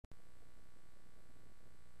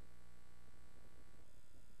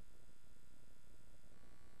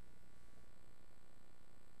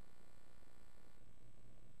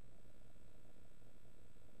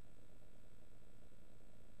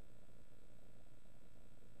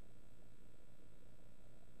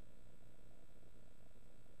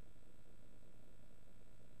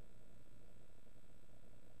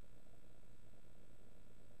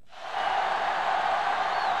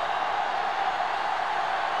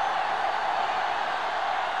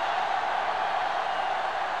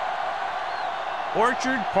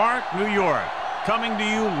Orchard Park, New York, coming to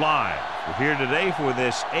you live. We're here today for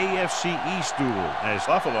this AFC East duel as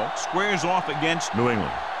Buffalo squares off against New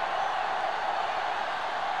England.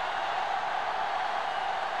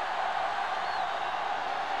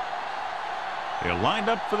 They're lined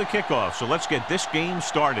up for the kickoff, so let's get this game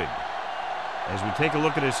started. As we take a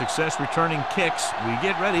look at his success returning kicks, we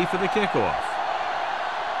get ready for the kickoff.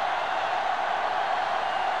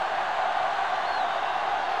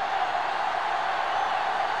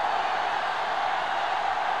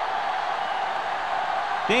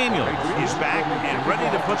 Daniels is back and ready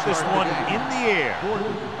to put this one in the air.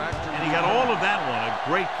 And he got all of that one, a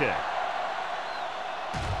great kick.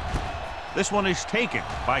 This one is taken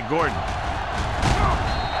by Gordon.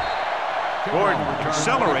 Gordon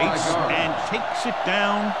accelerates and takes it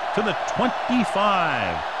down to the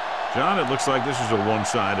 25. John, it looks like this is a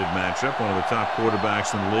one-sided matchup. One of the top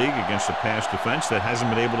quarterbacks in the league against a pass defense that hasn't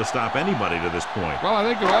been able to stop anybody to this point. Well, I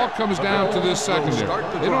think it all comes down to this secondary.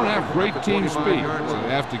 They don't have great team speed, so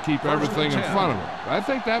they have to keep everything in front of them. But I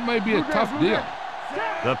think that may be a tough deal.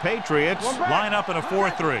 The Patriots line up in a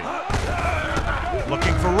 4-3.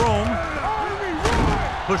 Looking for room.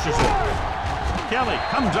 Pushes it. Kelly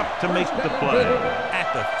comes up to make the play at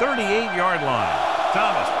the 38-yard line.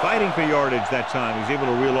 Thomas fighting for yardage that time. He's able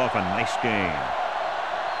to reel off a nice gain.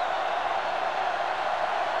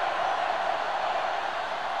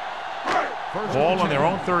 Ball on their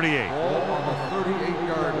own 38. Ball on the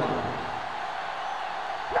 38-yard line.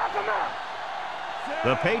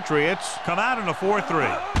 The Patriots come out in a 4-3.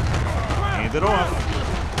 Hand it off.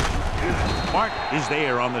 Mark is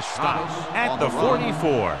there on the stop at the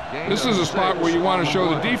 44. This is a spot where you want to show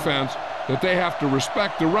the defense that they have to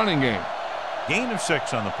respect the running game. Gain of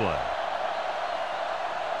 6 on the play.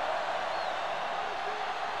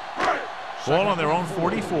 Ball on their own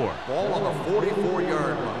 44. Ball on the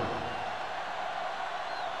 44-yard line.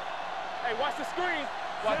 Hey, watch the screen.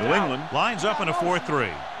 New England lines up in a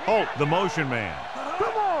 4-3. Holt, the motion man.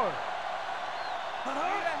 Come on.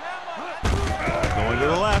 Going to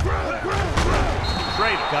the left.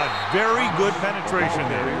 Got very good penetration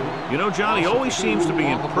there. You know, John, he always seems to be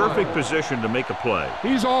in perfect position to make a play.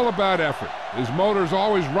 He's all about effort. His motor's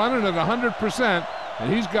always running at 100%,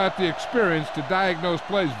 and he's got the experience to diagnose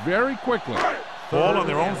plays very quickly. Ball on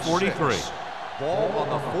their own 43. Ball on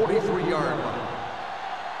the 43-yard line.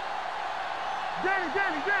 Danny.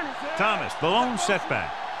 Thomas, the lone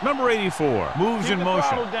setback. Number 84 moves in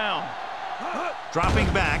motion.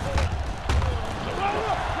 Dropping back.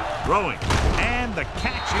 Throwing. And the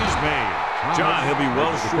catch is made. John, he'll be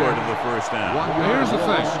well short of the first down. Now here's the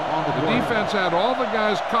thing. The defense had all the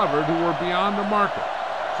guys covered who were beyond the marker.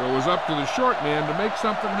 So it was up to the short man to make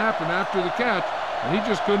something happen after the catch, and he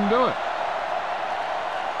just couldn't do it.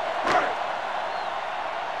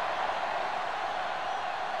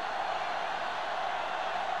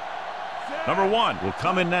 Number 1 will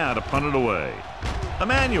come in now to punt it away.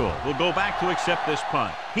 Emmanuel will go back to accept this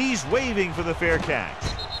punt. He's waving for the fair catch.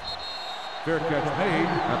 Fair catch made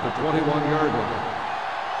at the 21-yard line.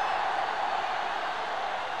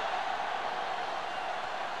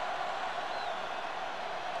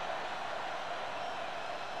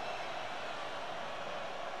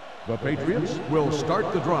 The Patriots will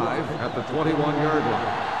start the drive at the 21-yard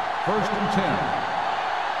line. 1st and 10.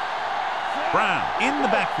 Brown in the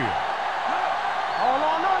backfield. All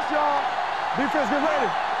on us, y'all. Defense, get ready.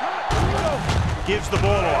 Gives the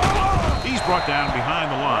ball off. He's brought down behind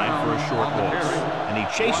the line for a short loss. And he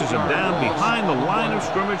chases him down behind the line of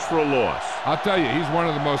scrimmage for a loss. I'll tell you, he's one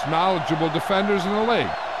of the most knowledgeable defenders in the league.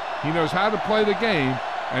 He knows how to play the game,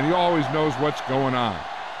 and he always knows what's going on.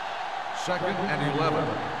 2nd and 11.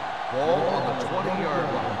 Ball on the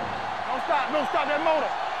 20-yard line. Don't stop that motor.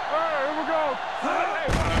 Here we go.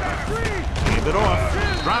 Hand it off.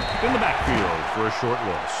 Dropped in the backfield for a short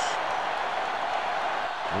loss.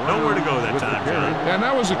 Nowhere to go that time, John. And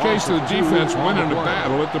that was the case of the defense winning the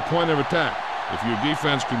battle at the point of attack. If your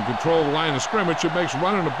defense can control the line of scrimmage, it makes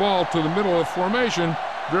running the ball to the middle of formation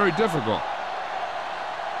very difficult.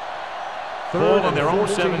 Ball on their own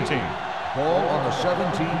 17. Ball on the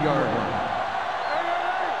 17-yard line.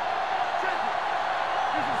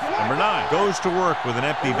 Number 9 goes to work with an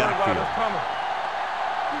empty backfield.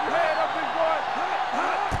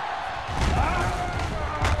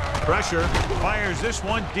 Pressure, fires this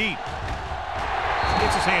one deep.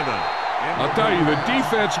 Gets his hand on it. I'll tell you, the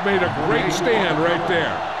defense made a great stand right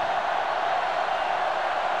there.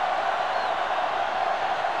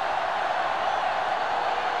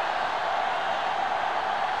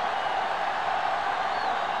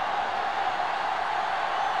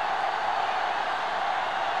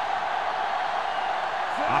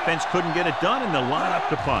 Offense couldn't get it done, and they'll line up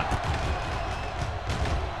to punt.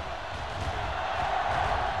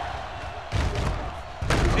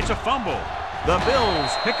 It's a fumble. The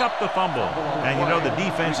Bills pick up the fumble. And you know the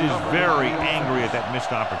defense is very angry at that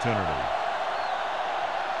missed opportunity.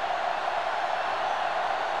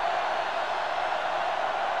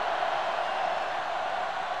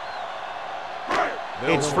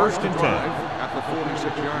 It's 1st and 10. At the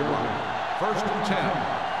 46-yard line. 1st and 10.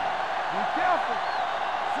 Be careful.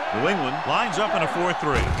 New England lines up in a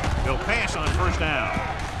 4-3. They'll pass on 1st down.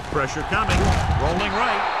 Pressure coming. Rolling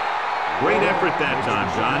right. Great effort that time,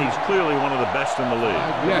 John. He's clearly one of the best in the league.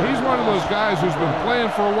 Yeah, he's one of those guys who's been playing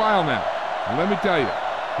for a while now. And let me tell you,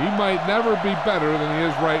 he might never be better than he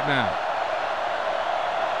is right now.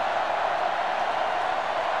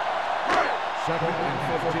 2nd and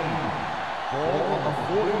 15. Ball on the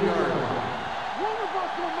 40-yard line. One of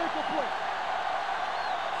us will make a play.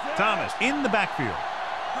 Thomas in the backfield.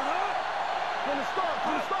 From the start,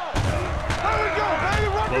 from the start. There we go, baby.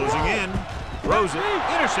 Rock and Closing roll. in. Throws it.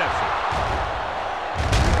 Interception.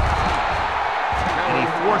 And he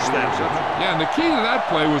forced that. Yeah, and the key to that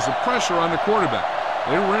play was the pressure on the quarterback.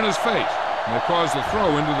 They were in his face, and they caused the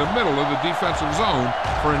throw into the middle of the defensive zone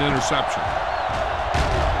for an interception.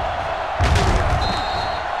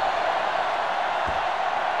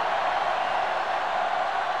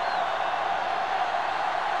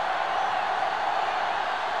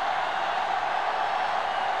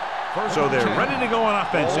 So they're ready to go on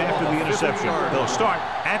offense after the interception. They'll start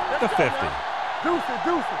at the 50. Deuce it,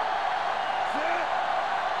 deuce it.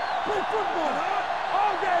 Play football.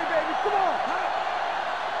 All day, baby. Come on.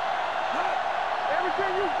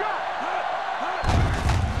 Everything you got.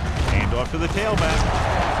 Hand off to the tailback.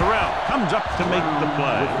 Terrell comes up to make the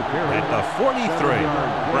play. At the 43,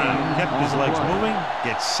 Brown kept his legs moving,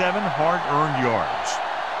 gets 7 hard-earned yards.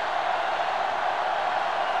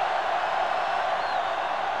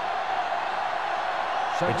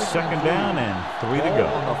 It's 2nd down and 3 to go.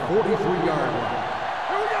 On the 43-yard line.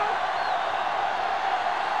 Here we go.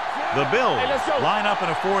 The Bills Hey, let's go. line up in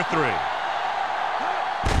a 4-3.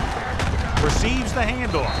 Receives the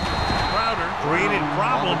handoff. Crowder created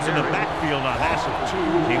problems in the backfield on that one.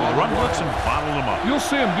 He will run blitz and bottle them up. You'll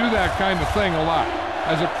see him do that kind of thing a lot.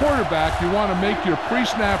 As a quarterback, you want to make your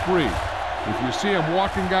pre-snap read. If you see him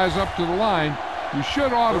walking guys up to the line, you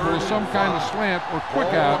should audible some kind of slant or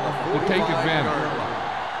quick out to take advantage.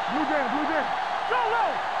 Blue Jam, Blue Jam. Go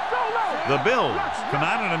low, go low. The Bills come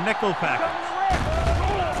out in a nickel package.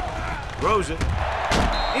 Throws it.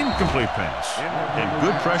 Incomplete pass. And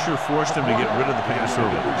good pressure forced him to get rid of the pass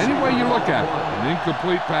early. Any way you look at it, an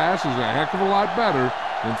incomplete pass is a heck of a lot better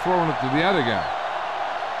than throwing it to the other guy.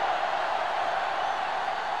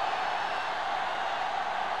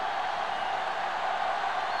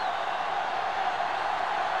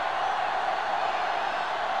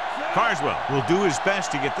 Carswell will do his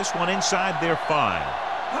best to get this one inside their 5.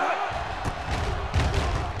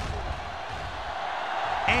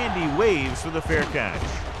 And he waves for the fair catch.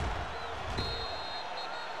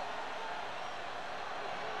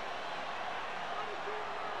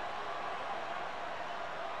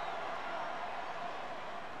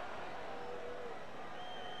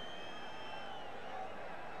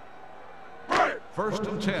 First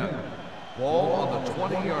and 10. Ball on the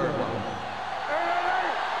 20-yard line.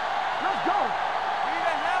 Let's go.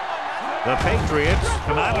 The Patriots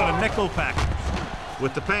come out in a nickel package.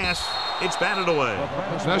 With the pass, it's batted away.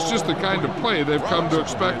 That's just the kind of play they've come to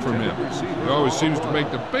expect from him. He always seems to make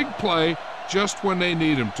the big play just when they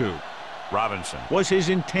need him to. Robinson was his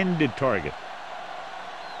intended target.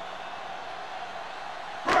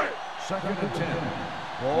 2nd and 10.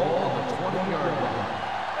 Ball on the 20-yard line.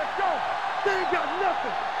 Let's go. They ain't got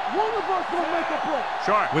nothing. One of us gonna make a play.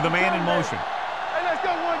 Sharp with a man in motion. Hey, let's go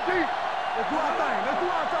 1 deep. Let's do our thing. Let's do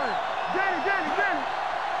our thing. Get it, get it, get it.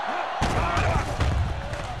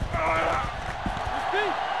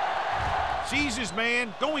 Sees his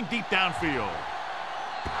man going deep downfield.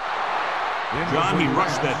 John, he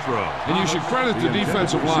rushed that throw. And you should credit the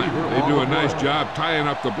defensive line. They do a nice job tying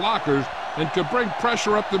up the blockers and can bring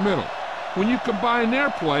pressure up the middle. When you combine their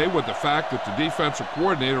play with the fact that the defensive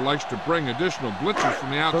coordinator likes to bring additional blitzes from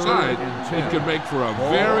the outside, it could make for a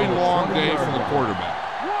very long day for the quarterback.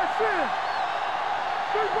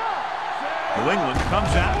 New England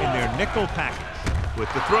comes out in their nickel package.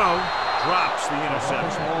 With the throw, drops the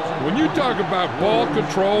interception. When you talk about ball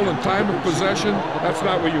control and time of possession, that's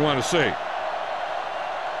not what you want to see.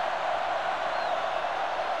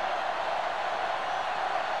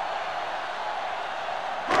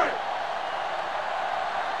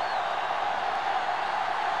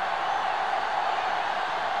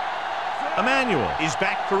 Emmanuel is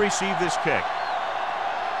back to receive this kick.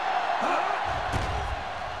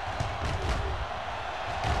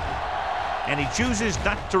 And he chooses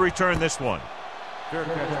not to return this one. Fair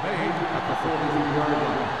catch made at the 43-yard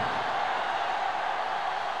line.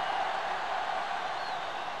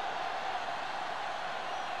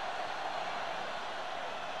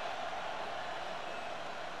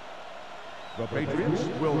 The Patriots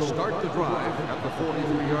will start the drive at the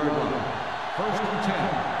 43-yard line. 1st and 10.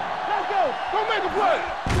 Let's go. Go make a play.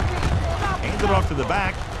 Hand it off to the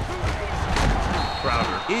back.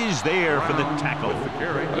 Crowder is there for the tackle.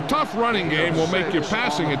 A tough running game will make your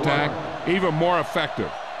passing attack even more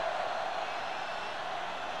effective.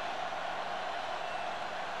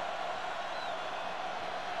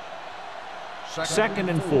 Second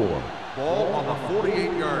and 4. Ball on the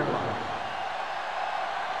 48-yard line.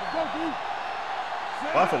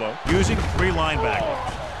 Buffalo using 3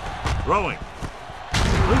 linebackers. Throwing.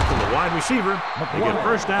 Complete to the wide receiver. They get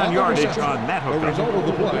first down yardage on that The hookup. result of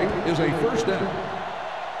the play is a first down.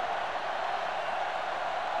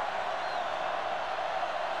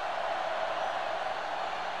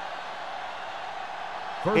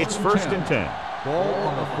 It's first and 10. Ball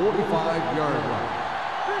on the 45-yard line.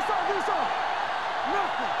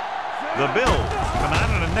 The Bills come out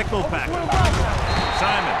in a nickel package.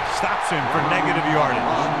 Simon stops him for negative yardage.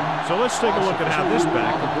 So let's take a look at how this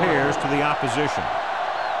back compares to the opposition.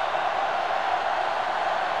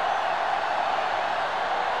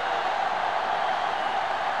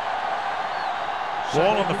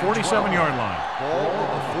 Ball on the 47-yard line. Ball on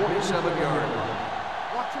the 47-yard line.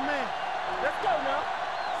 Watch your man. Let's go now.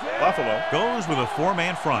 Buffalo goes with a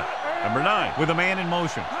 4-man front. Number 9 with a man in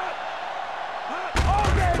motion.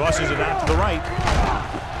 Tosses it out to the right.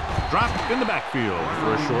 Dropped in the backfield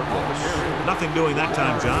for a short loss. Nothing doing that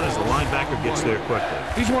time, John, as the linebacker gets there quickly.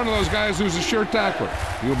 He's one of those guys who's a sure tackler.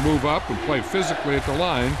 He'll move up and play physically at the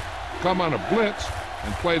line, come on a blitz,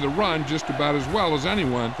 and play the run just about as well as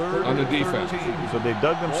anyone on the defense. So they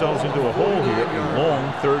dug themselves into a hole here in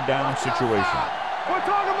long 3rd down situation. We're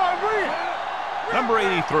talking about green. Number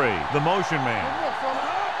 83, the motion man.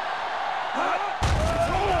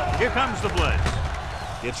 Here comes the blitz.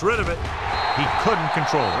 Gets rid of it. He couldn't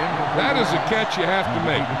control it. That is a catch you have to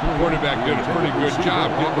make. The quarterback did a pretty good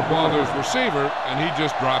job getting the ball to his receiver, and he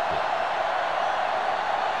just dropped it.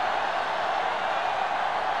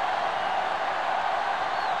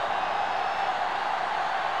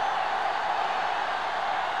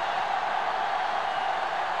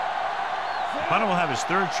 Hunter will have his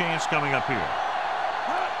 3rd chance coming up here.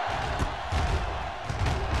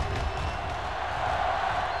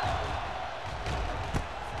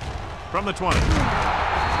 From the 20.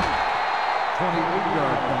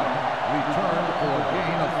 28-yard punt, returned for a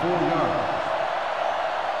gain of 4 yards.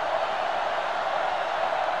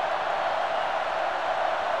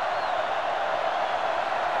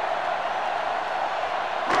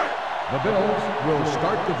 The Bills will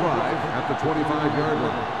start the drive at the 25-yard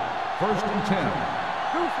line. 1st and 10.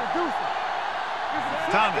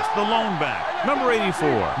 Thomas, the lone back. Number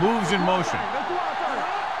 84 moves in motion.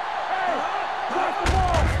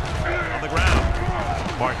 On the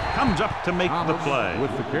ground. Bart comes up to make the play.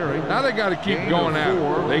 With the carry. Now they got to keep going at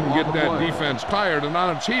it. They can get that defense tired, and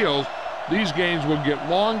on its heels, these games will get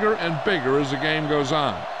longer and bigger as the game goes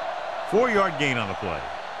on. 4-yard gain on the play.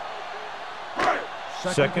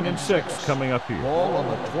 2nd and 6 coming up here. Ball on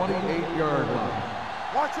the 28-yard line.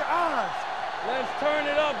 Watch your eyes. Let's turn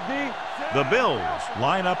it up, D. The Bills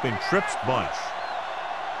line up in Tripp's bunch.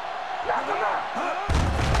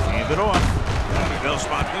 Hand it off. They'll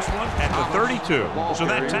spot this one at the 32. So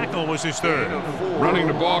that tackle was his 3rd. Running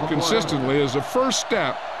the ball consistently is the first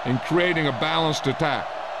step in creating a balanced attack.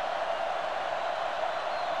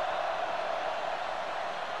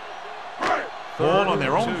 Ball on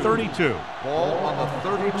their own 32. Ball on the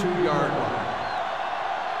 32-yard line.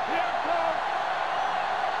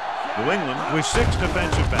 New England with 6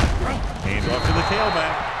 defensive backs. Hand off to the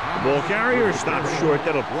tailback. The ball carrier stops short.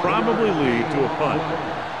 That'll probably lead to a punt.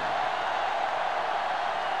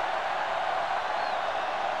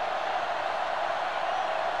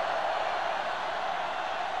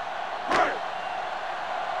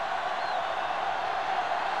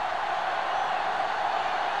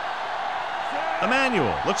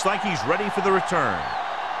 Emmanuel looks like he's ready for the return.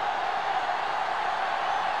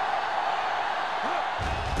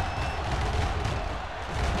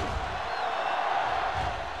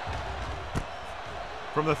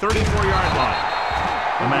 From the 34-yard line.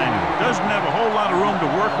 Emmanuel doesn't have a whole lot of room to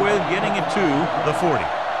work with, getting it to the 40.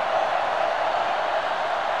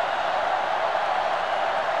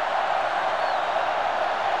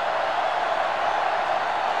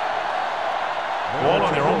 Ball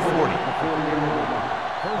on their own 40.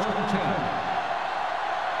 First and 10.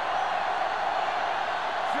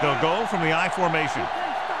 They'll go from the I formation.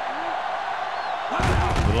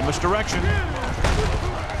 Little misdirection.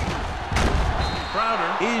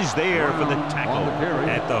 Crowder is there for the tackle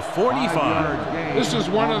at the 45. This is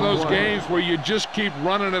one of those games where you just keep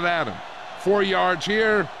running it at them. 4 yards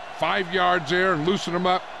here, 5 yards there, and loosen them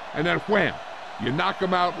up, and then wham. You knock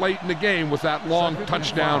them out late in the game with that long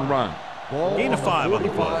touchdown run. Gain of 5 on the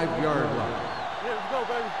play. 45-yard line. Yeah, let's go,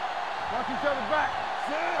 baby. Watch each other back.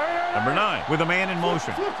 Number 9 with a man in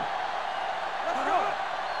motion. Let's go.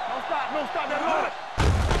 No stop that line.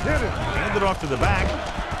 Hit it. Hand it off to the back.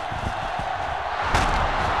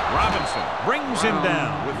 Robinson brings him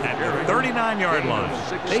down at the 39-yard line.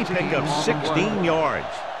 They pick up 16 yards.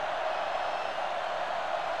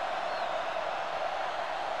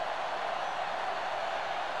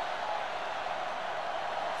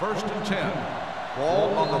 First and 10.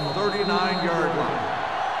 Ball on the 39-yard line.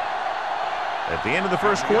 At the end of the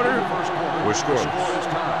first quarter, we're scoreless.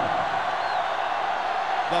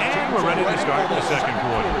 And we're ready to start the second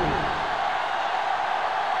quarter.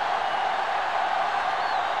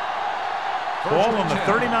 Ball on the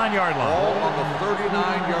 39-yard line. Ball on the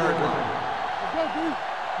 39-yard line. Let's go, dude.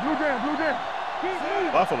 Blue jam, blue jam. Keep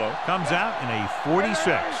moving. Buffalo comes out in a 46.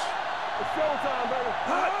 It's showtime, baby.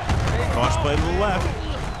 Cross play to the left.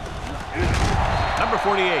 Number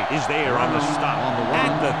 48 is there on the stop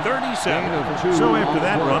at the 37. So after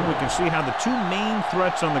that run, we can see how the two main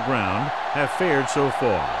threats on the ground have fared so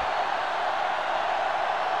far.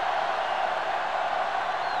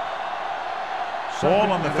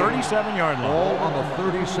 Ball on the 37-yard line. Ball on the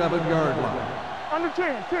 37-yard line. Under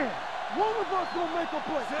 10. One of us gonna make a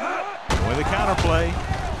play. With a counter play.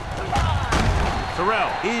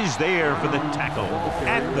 Terrell is there for the tackle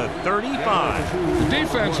at the 35. The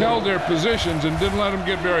defense held their positions and didn't let them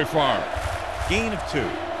get very far. Gain of 2.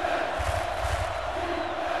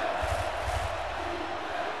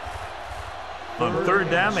 On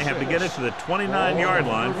third down, they have to get it to the 29-yard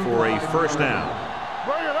line for a first down.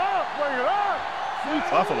 Bring it up.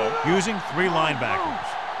 Buffalo using 3 linebackers.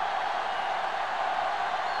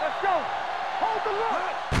 Let's go. Hold the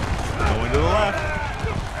line. Going to the left.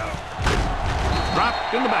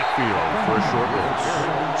 Dropped in the backfield for a short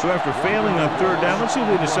loss. So after failing on third down, let's see if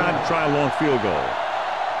they decide to try a long field goal.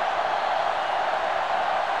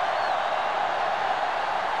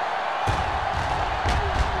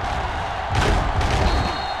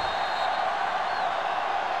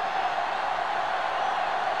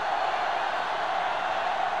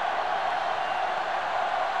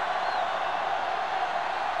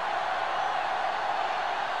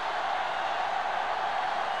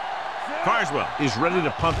 Carswell is ready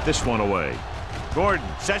to punt this one away. Gordon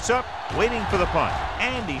sets up, waiting for the punt,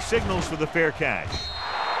 and he signals for the fair catch.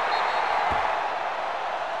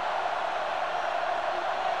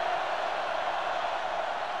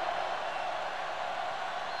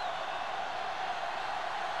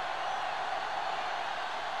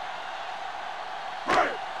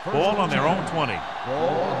 Ball on their own 20.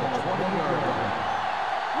 Ball on the 20-yard line.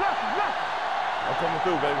 I'm coming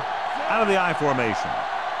through, baby. Out of the I formation.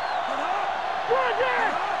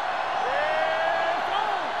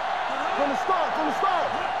 From the start.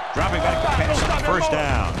 Dropping back to pass on first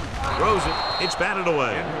down. Throws it. It's batted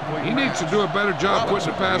away. He needs to do a better job putting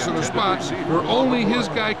the pass in the spots where only his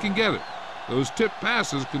guy can get it. Those tip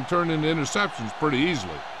passes can turn into interceptions pretty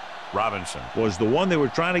easily. Robinson was the one they were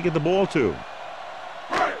trying to get the ball to.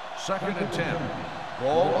 Second and 10.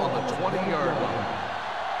 Ball on the 20-yard line.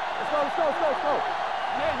 Let's go.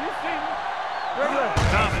 Yeah, you see me.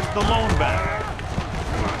 Thomas, the lone back.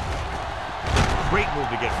 Great move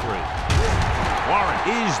to get free. Warren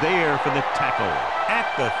is there for the tackle at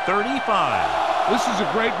the 35. This is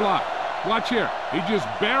a great block. Watch here. He just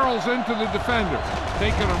barrels into the defender,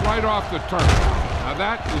 taking him right off the turn. Now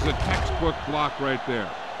that is a textbook block right there.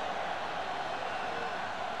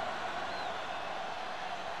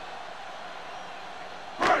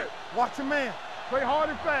 Watch your man. Play hard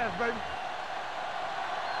and fast, baby.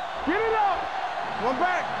 Get it up. One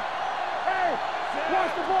back. Hey,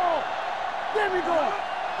 watch the ball. There we go.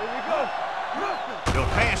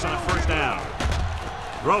 They'll pass on first down.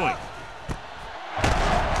 Throwing.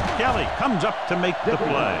 Kelly comes up to make the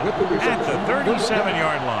play at the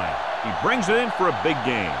 37-yard line. He brings it in for a big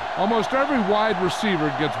gain. Almost every wide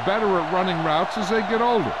receiver gets better at running routes as they get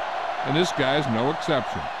older, and this guy's no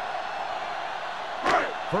exception.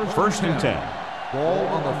 First and 10. Ball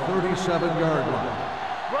on the 37-yard line.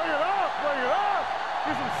 Bring it up.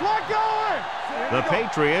 Get some slack going. The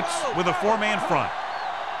Patriots with a 4-man front.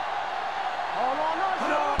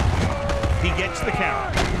 He gets the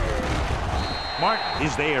carry. Martin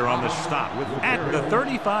is there on the stop at the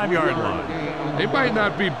 35-yard line. They might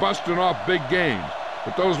not be busting off big games,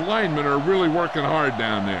 but those linemen are really working hard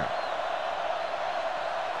down there.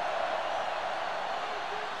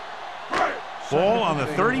 Ball on the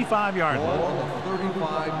 35-yard line. Ball on the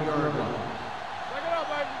 35-yard line. Check it out,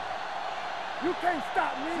 baby. You can't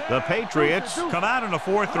stop me. The Patriots come out in a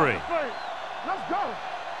 4-3. Let's go.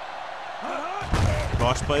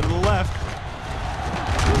 Cross play to the left.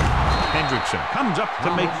 Hendrickson comes up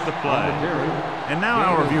to make the play. And now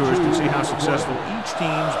our viewers can see how successful each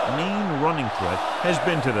team's main running threat has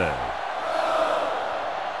been today.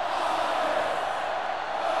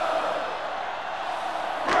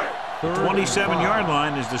 The 27-yard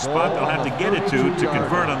line is the spot they'll have to get it to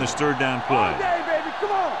convert on this third down play.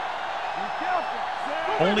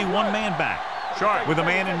 Only one man back. Sharp with a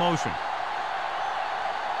man in motion.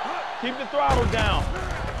 Keep the throttle down.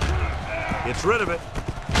 Gets rid of it.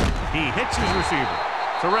 He hits his receiver.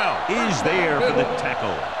 Terrell is there for the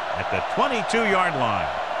tackle at the 22-yard line.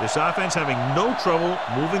 This offense having no trouble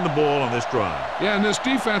moving the ball on this drive. Yeah, and this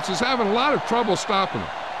defense is having a lot of trouble stopping them.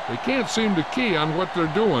 They can't seem to key on what they're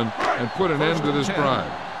doing and put an end to this drive.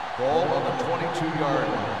 Ball on the 22-yard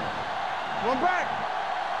line. One back.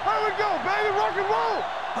 Here we go, baby. Rock and roll.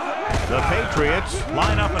 The Patriots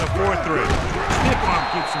line up in a 4-3. Stiff arm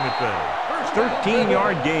keeps him at bay.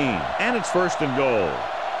 13-yard gain, and it's 1st and goal.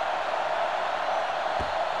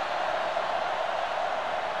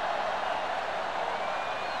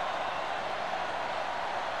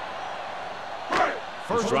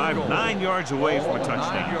 First drive 9 yards away from a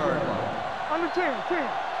touchdown. Under 10. I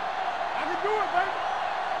can do it, baby.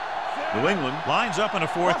 New England lines up in a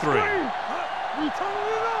 4-3. We turning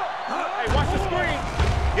it up. Hey, watch the screen.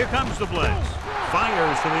 Here comes the blitz.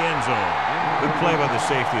 Fires to the end zone. Good play by the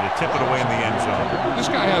safety to tip it away in the end zone.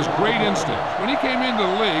 This guy has great instincts. When he came into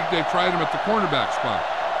the league, they tried him at the cornerback spot.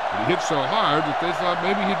 But he hit so hard that they thought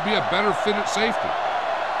maybe he'd be a better fit at safety.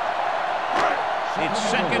 It's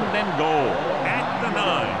 2nd and goal at the 9.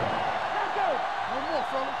 One more,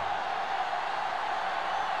 fella.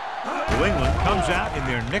 New England comes out in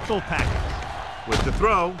their nickel package. With the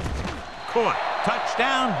throw, caught.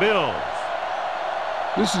 Touchdown, Bills.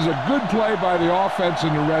 This is a good play by the offense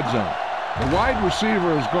in the red zone. The wide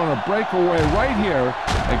receiver is going to break away right here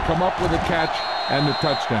and come up with a catch and the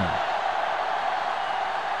touchdown.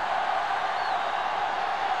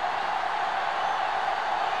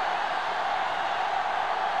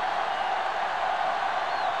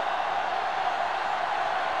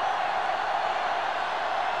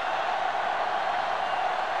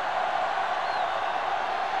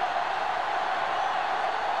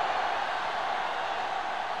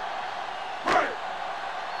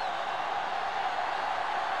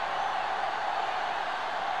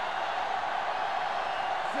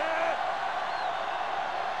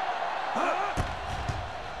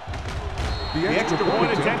 The extra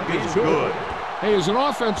point attempt is good. Hey, as an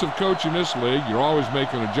offensive coach in this league, you're always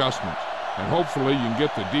making adjustments. And hopefully you can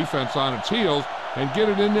get the defense on its heels and get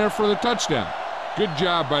it in there for the touchdown. Good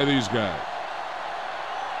job by these guys.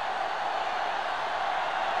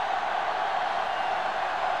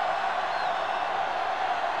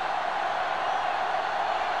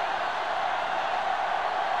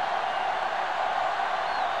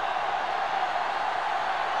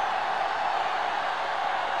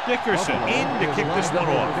 Dickerson in to kick this one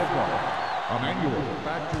off. Emmanuel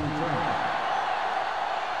back to return.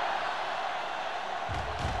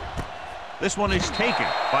 This one is taken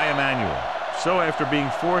by Emmanuel. So after being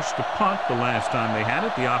forced to punt the last time they had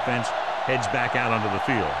it, the offense heads back out onto the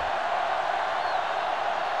field.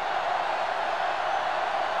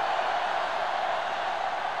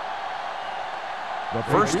 The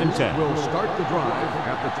 1st and 10. Will start the drive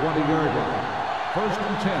at the 20-yard line. 1st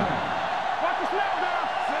and 10.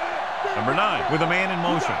 Number 9 with a man in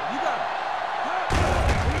motion.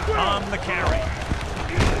 On the carry.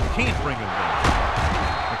 Can't bring him down.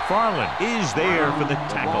 McFarland is there for the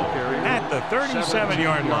tackle at the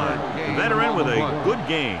 37-yard line. The veteran with a good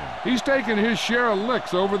game. He's taken his share of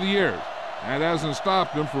licks over the years. That hasn't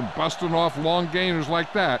stopped him from busting off long gainers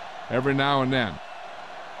like that every now and then.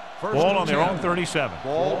 Ball on their own 37.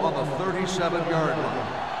 Ball on the 37-yard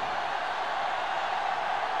line.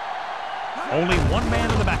 Only one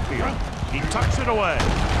man in the backfield. He tucks it away.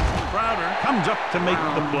 Crowder comes up to make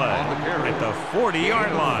the play at the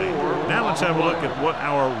 40-yard line. Now let's have a look at what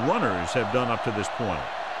our runners have done up to this point.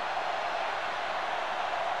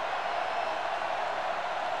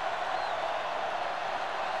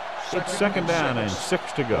 It's 2nd down and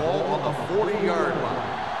 6 to go. Ball on the 40-yard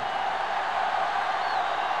line.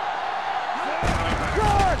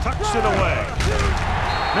 Tucks knocks it away.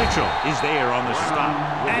 Mitchell is there on the stop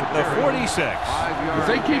at the 46. If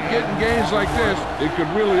they keep getting gains like this, it could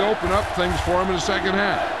really open up things for them in the second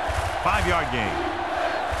half. 5-yard gain.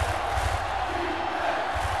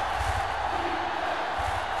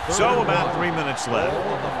 So about 3 minutes left.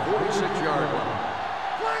 On the 46-yard line.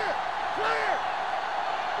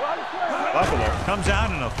 Buffalo comes out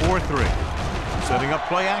in a 4-3. Setting up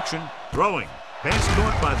play action. Throwing. Pass to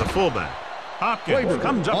it by the fullback. Hopkins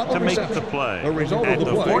comes up to make the play. At the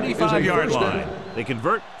 45-yard line. They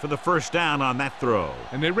convert for the first down on that throw.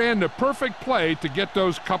 And they ran the perfect play to get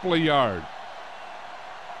those couple of yards.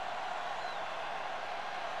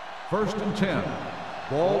 1st and 10.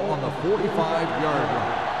 Ball on the 45-yard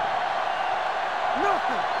line.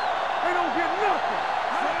 Nothing. They don't get nothing.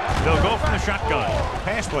 They'll go from the shotgun.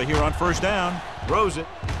 Pass play here on first down. Throws it.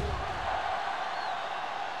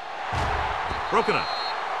 Broken up.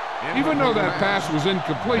 Even though that pass was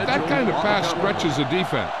incomplete, that kind of pass stretches the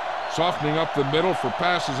defense, softening up the middle for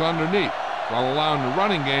passes underneath, while allowing the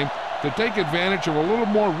running game to take advantage of a little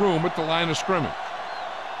more room at the line of scrimmage.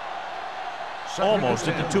 Almost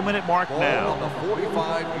at the 2-minute mark now. On the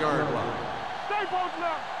 45-yard line. Stay both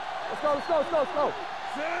now. Let's go, let's go, let's go, let's go.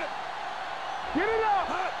 Set. Get it up.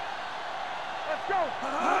 Let's go.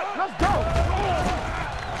 Let's go.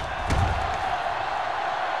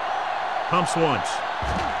 Pumps once.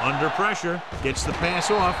 Under pressure. Gets the pass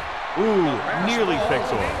off. Ooh, nearly picks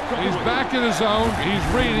off. He's back in his zone. He's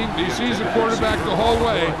reading. He sees the quarterback the whole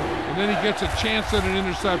way, and then he gets a chance at an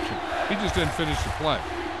interception. He just didn't finish the play.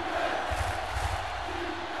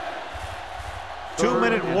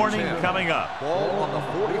 2-minute warning coming up. Ball on the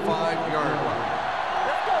 45-yard line.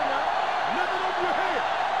 Let's go now. Nothing over your head.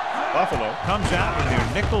 Buffalo comes out in their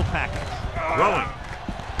nickel package. Throwing.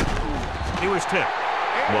 He was tipped.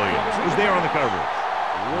 Williams was there on the coverage.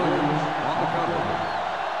 Williams on the coverage.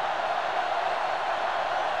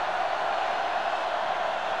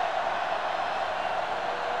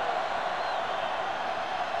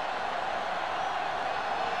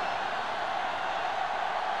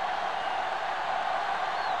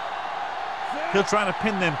 He'll try to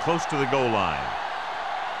pin them close to the goal line.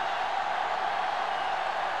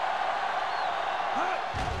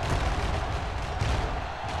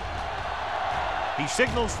 He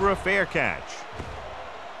signals for a fair catch.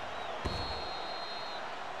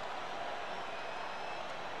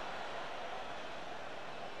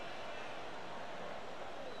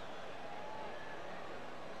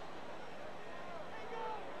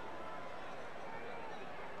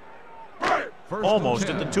 Almost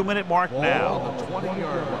at the 2-minute mark now. On the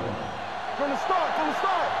 20-yard line. From the start, from the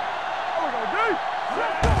start. There we go, D.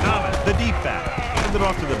 Thomas, the deep back. Hand it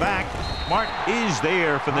off to the back. Martin is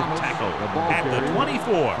there for the tackle at the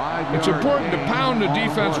 24. It's important to pound the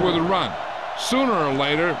defense with a run. Sooner or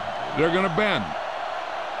later, they're going to bend.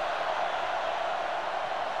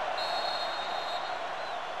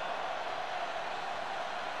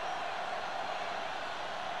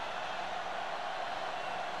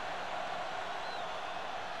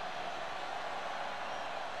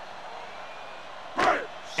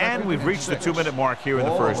 And we've reached the 2-minute mark here in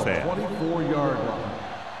the first half. 24-yard line.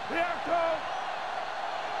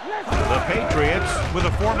 The Patriots with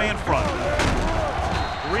a 4-man front.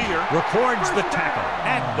 Reeder records the tackle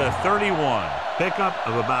at the 31. Pickup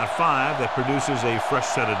of about 5 that produces a fresh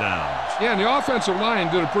set of downs. Yeah, and the offensive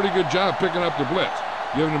line did a pretty good job picking up the blitz,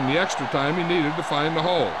 giving him the extra time he needed to find the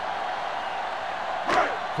hole.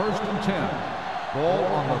 1st and 10. Ball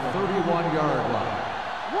on the 31-yard line.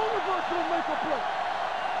 One reverse will make a play.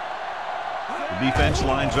 The defense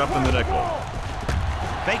lines up in the nickel.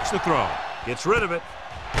 Fakes the throw. Gets rid of it.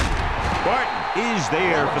 Barton is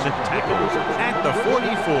there for the tackle at the 44.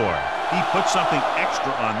 He puts something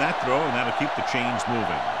extra on that throw, and that'll keep the chains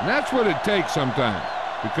moving. And that's what it takes sometimes,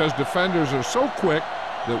 because defenders are so quick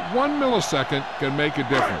that 1 millisecond can make a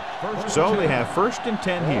difference. So they have 1st and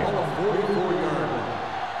 10 here. On the 44-yard line.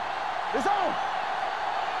 It's on.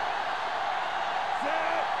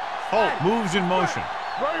 Holt moves in motion.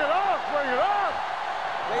 Bring it up, bring it up.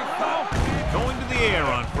 Going to the air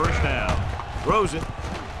on first down. Throws it.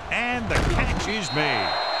 And the catch is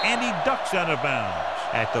made. And he ducks out of bounds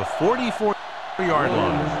at the 44-yard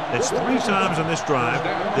line. That's 3 times on this drive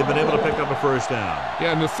they've been able to pick up a first down.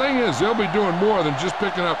 Yeah, and the thing is, they'll be doing more than just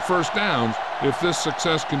picking up first downs if this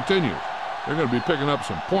success continues. They're going to be picking up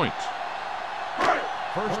some points.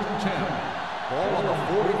 1st and 10. Ball on the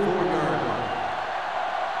 44-yard line.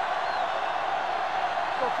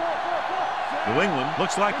 New England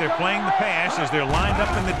looks like they're playing the pass as they're lined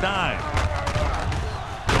up in the dime.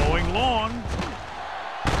 Going long.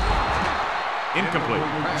 Incomplete.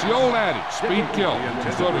 It's the old adage, speed kills,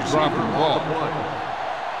 and so does dropping the ball.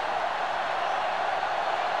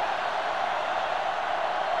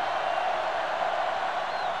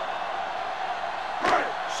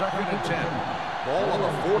 Second and 10. Ball on the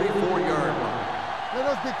 44-yard line. Let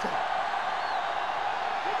us dictate.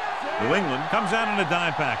 New England comes out in a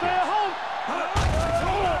dime package.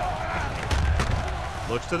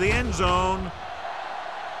 Looks to the end zone.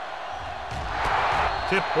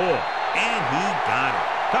 Tip ball. And he got it.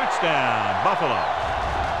 Touchdown, Buffalo.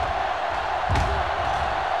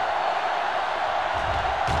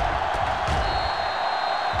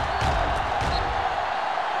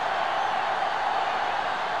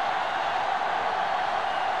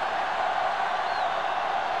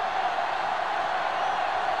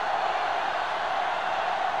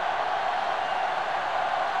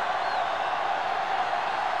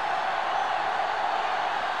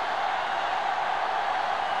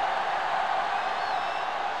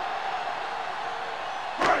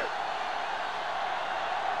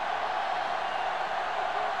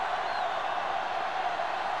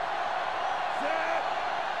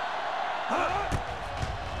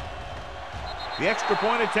 The extra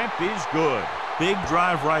point attempt is good. Big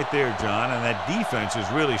drive right there, John, and that defense is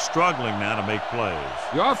really struggling now to make plays.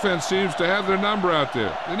 The offense seems to have their number out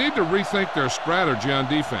there. They need to rethink their strategy on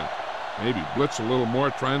defense. Maybe blitz a little more,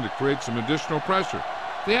 trying to create some additional pressure.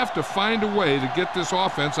 They have to find a way to get this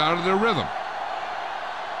offense out of their rhythm.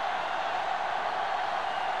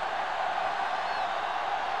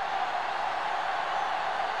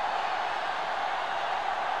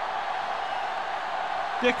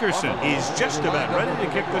 Dickerson is just about ready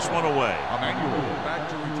to kick this one away. Emmanuel back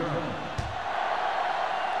to return.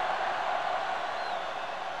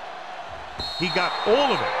 He got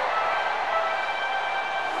all of it.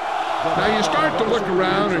 Now you start to look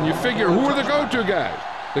around and you figure, who are the go-to guys?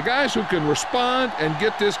 The guys who can respond and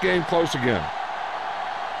get this game close again.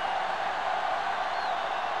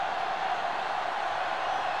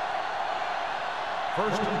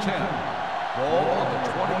 First and 10. Ball on the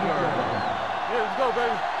 20-yard line. Yeah, let's go,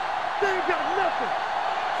 baby. They ain't got nothing.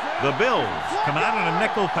 The Bills come out in a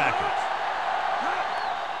nickel package.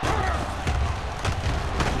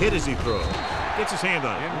 Hit as he throws. Gets his hand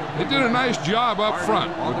on it. They did a nice job up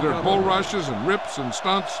front with their bull rushes and rips and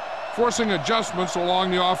stunts, forcing adjustments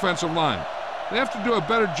along the offensive line. They have to do a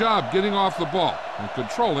better job getting off the ball and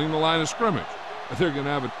controlling the line of scrimmage. They're going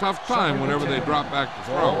to have a tough time whenever they drop back to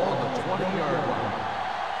throw. Ball on the 20-yard line.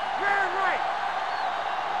 Right.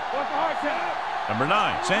 What's the hard tap? Number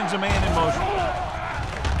 9 sends a man in motion.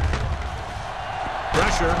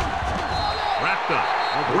 Pressure. Wrapped up.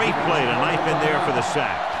 Great play to knife in there for the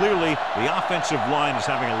sack. Clearly, the offensive line is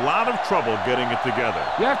having a lot of trouble getting it together.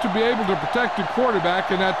 You have to be able to protect your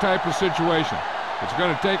quarterback in that type of situation. It's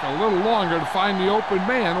going to take a little longer to find the open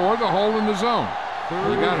man or the hole in the zone.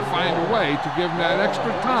 You got to find a way to give him that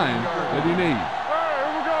extra time that he needs. All right,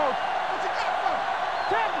 here we go. What you got for?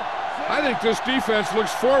 Tackle. I think this defense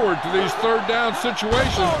looks forward to these third down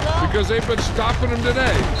situations because they've been stopping them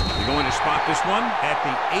today. They're going to spot this one at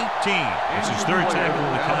the 18. It's his third tackle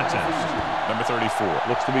in the contest. Number 34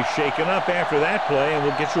 looks to be shaken up after that play, and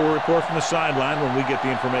we'll get you a report from the sideline when we get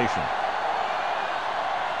the information.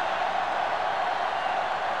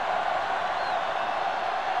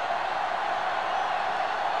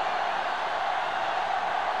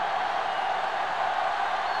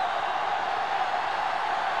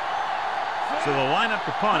 So they'll line up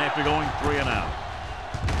to punt after going 3 and out.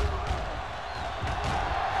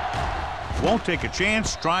 Won't take a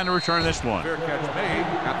chance trying to return this one. Fair catch made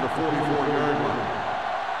at the 44-yard line.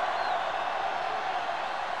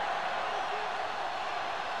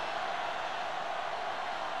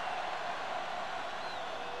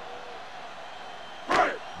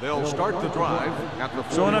 They'll start the drive at the 44-yard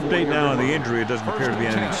line. So an update now on the injury. It doesn't appear to be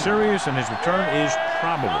anything serious, and his return is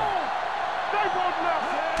probable.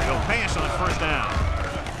 He'll pass on first down.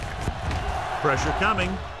 Pressure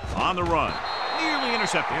coming on the run. Nearly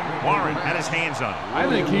intercepted. Warren had his hands on it. I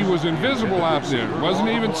think he was invisible out there. Wasn't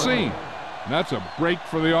even seen. And that's a break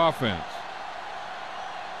for the offense.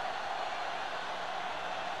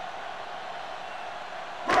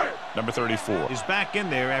 Number 34 is back in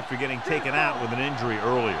there after getting taken out with an injury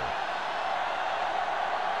earlier.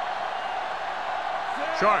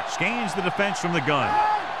 Sharp scans the defense from the gun.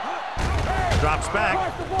 Drops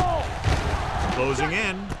back. Closing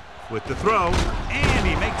in with the throw, and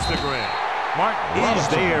he makes the grab. Martin is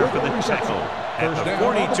there for the tackle at the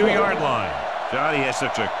 42-yard line. John, he has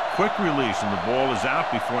such a quick release, and the ball is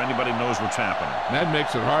out before anybody knows what's happening. That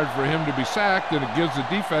makes it hard for him to be sacked, and it gives the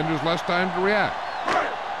defenders less time to react.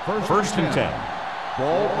 First and 10.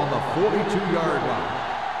 Ball on the 42-yard line.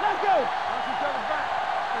 Let's go.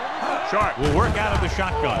 Sharp will work out of the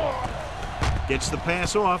shotgun. Gets the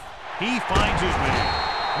pass off. He finds his man.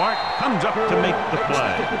 Martin comes up to make the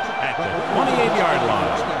play at the 28-yard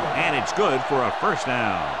line. And it's good for a first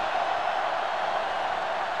down.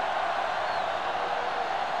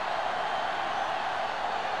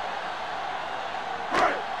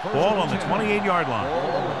 Ball on the 28-yard line.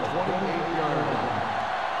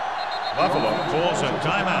 Buffalo calls a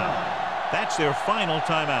timeout. That's their final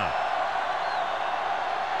timeout.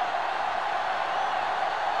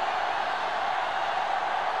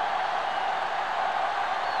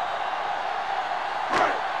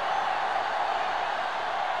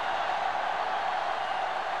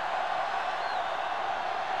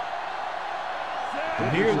 From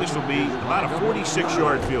here, this will be about a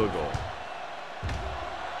 46-yard field goal.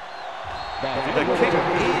 The kick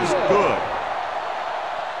is good.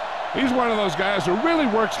 He's one of those guys who really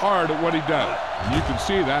works hard at what he does. And you can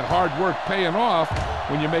see that hard work paying off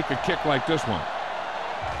when you make a kick like this one.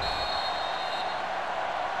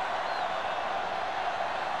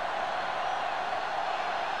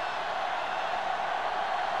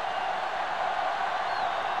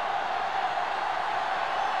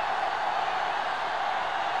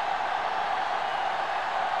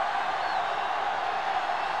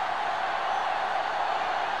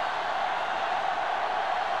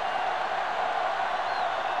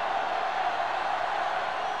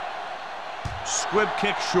 Squib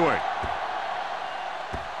kick short.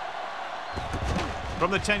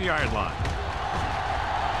 From the 10-yard line.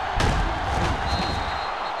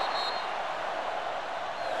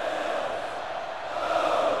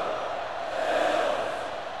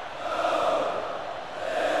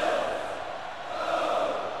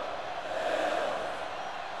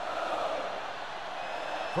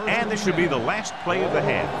 And this should be the last play of the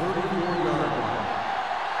half.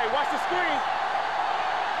 Hey, watch the screen.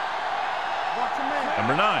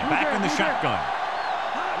 Number 9, back in the shotgun.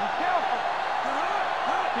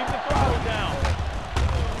 Keep the throttle down.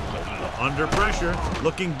 Under pressure,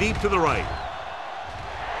 looking deep to the right.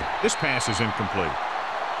 This pass is incomplete.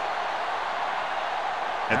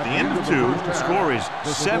 At the end of 2, the score is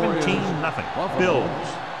 17-0. Bills.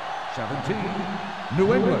 17,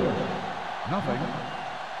 New England, nothing.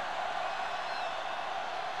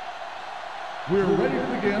 We're ready to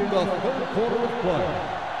begin the third quarter of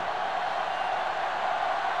play.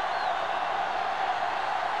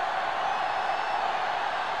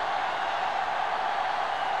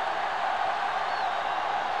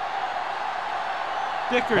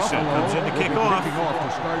 Dickerson comes in to kick off. Kicking off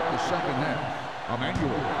to start the second half.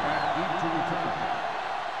 Emmanuel back deep to return.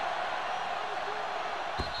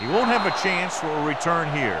 He won't have a chance for a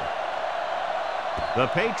return here. The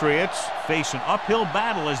Patriots face an uphill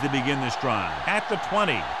battle as they begin this drive at the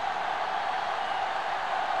 20.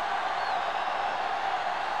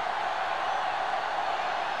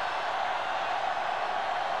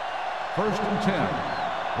 First and 10.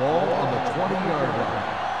 Ball on the 20-yard line.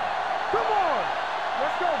 Come on.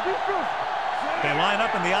 Let's go. Defense. They line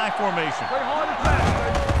up in the I formation. Play hard and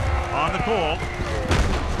fast. On the call.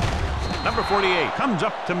 Number 48 comes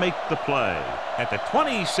up to make the play at the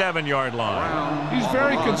 27-yard line. He's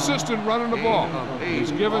very consistent running the ball.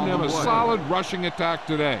 He's given them a solid rushing attack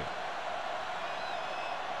today.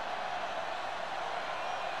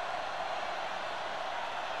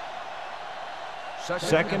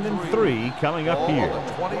 Second and 3 coming up here. On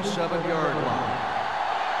the 27-yard line.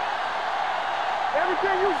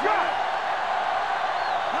 Everything you got.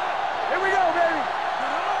 Here we go, baby.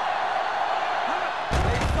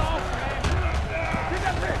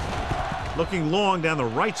 Looking long down the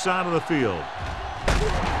right side of the field.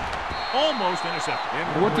 Almost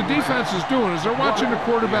intercepted. What the defense is doing is they're watching the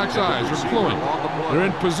quarterback's eyes. They're cluing. They're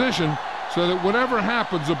in position so that whatever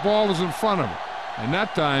happens, the ball is in front of them. And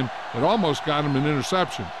that time, it almost got him an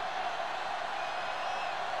interception.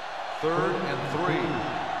 Third and 3.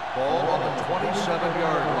 Ball on the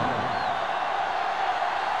 27-yard line.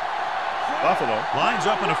 Buffalo lines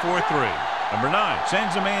up in a 4-3. Number 9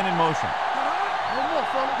 sends a man in motion.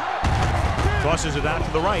 Tosses it out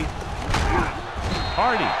to the right.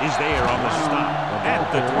 Hardy is there on the stop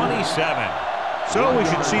at the 27. So we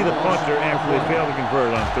should see the punter after they fail to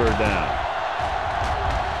convert on third down.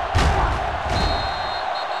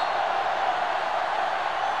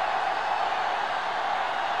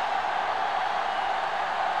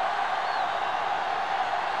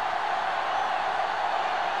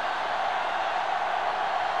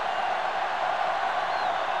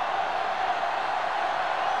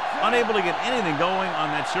 Unable to get anything going on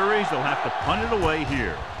that series, they'll have to punt it away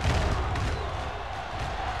here.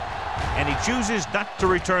 And he he chooses not to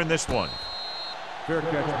return this one. Fair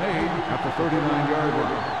catch made at the 39-yard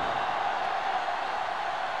line.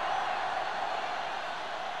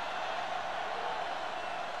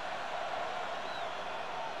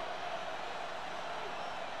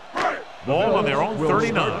 Ball on their own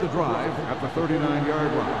 39. Start the drive at the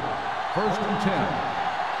 39-yard line. 1st and 10.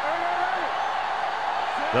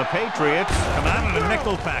 The Patriots come out in a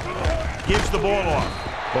nickel package. Gives the ball off.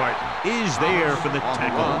 Barton is there for the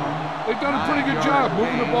tackle. They've done a pretty good job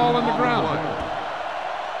moving the ball on the ground.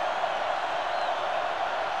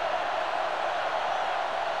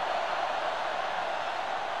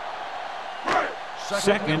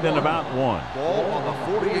 Second and about 1. Ball on the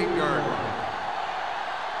 48-yard line.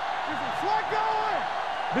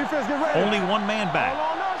 Defense, get ready. Only one man back. Hold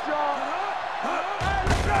on us, y'all.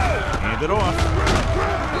 Hand it off.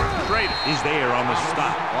 Schrader is there on the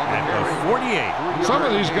stop at the 48. Some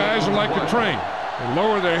of these guys are like a train. They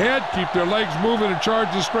lower their head, keep their legs moving, and charge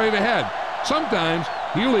straight ahead. Sometimes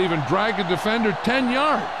he'll even drag a defender 10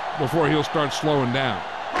 yards before he'll start slowing down.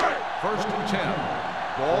 1st and 10.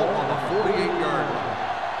 Ball on the 48-yard line.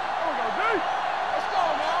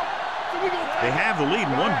 They have the lead,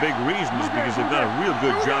 and one big reason is because they've done a real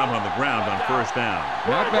good job on the ground on 1st down.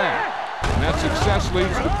 Not bad. And that success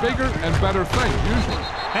leads to bigger and better things, usually.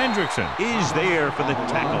 Hendrickson is there for the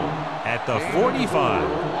tackle at the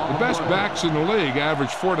 45. The best backs in the league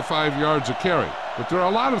average 4 to 5 yards a carry. But there are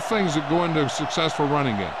a lot of things that go into a successful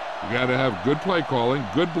running game. You got to have good play calling,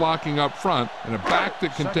 good blocking up front, and a back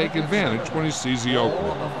that can take advantage when he sees the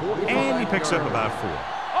opening. And he picks up about 4.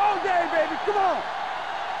 All day, baby. Come on.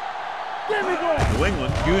 New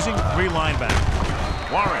England using 3 linebackers.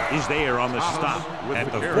 Warren is there on the stop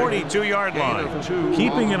at the 42-yard line.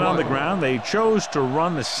 Keeping it on the ground, they chose to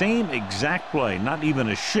run the same exact play, not even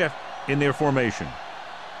a shift in their formation.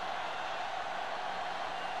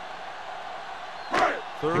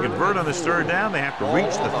 To convert on this 3rd down, they have to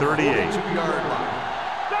reach the 38.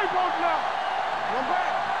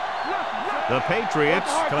 The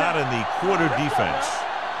Patriots come out in the quarter defense.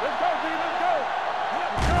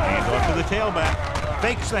 Handoff to the tailback.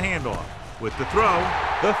 Fakes the handoff. With the throw,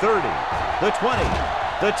 the 30, the 20,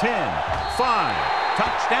 the 10, 5.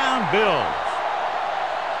 Touchdown, Bills.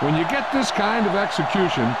 When you get this kind of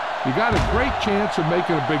execution, you got a great chance of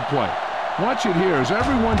making a big play. Watch it here as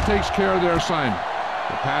everyone takes care of their assignment.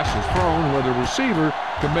 The pass is thrown where the receiver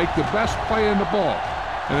can make the best play in the ball,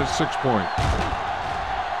 and it's 6 points.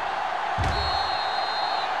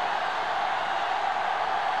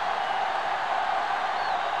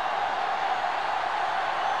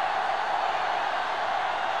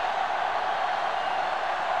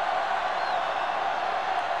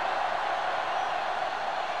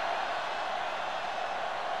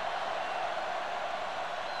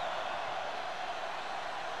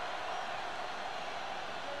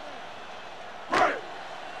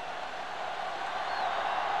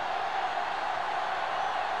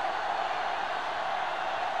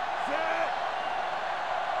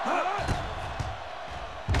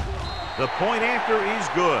 The point after is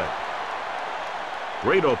good.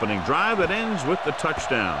 Great opening drive that ends with the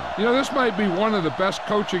touchdown. You know, this might be one of the best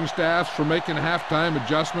coaching staffs for making halftime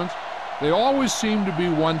adjustments. They always seem to be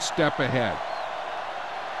one step ahead.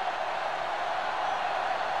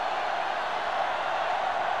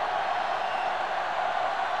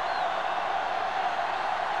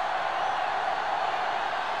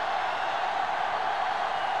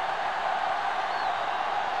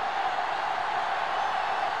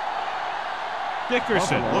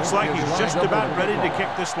 Dickerson looks like he's just about ready to kick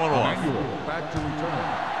this one off. Back to return.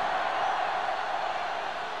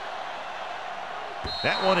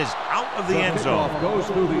 That one is out of the end zone. Goes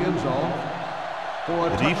through the end zone for a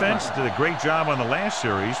The defense did a great job on the last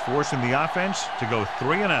series, forcing the offense to go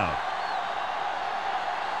 3 and out.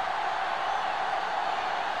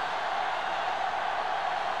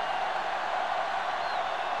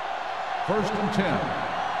 First and 10.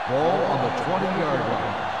 Ball on the 20-yard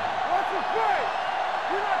line.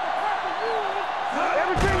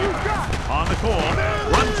 On the call,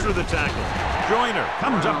 runs through the tackle. Joyner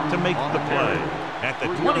comes up to make the play at the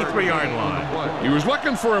 23-yard line. He was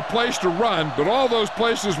looking for a place to run, but all those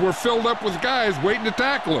places were filled up with guys waiting to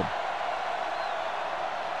tackle him.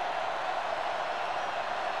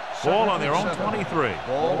 Ball on their own 23.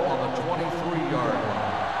 Ball on the 23-yard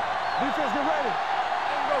line. Defense, get ready.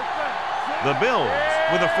 The Bills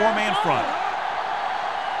with a 4-man front.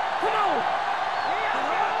 Come on.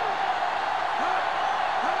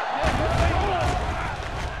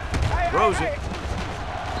 Throws it.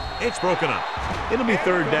 It's broken up. It'll be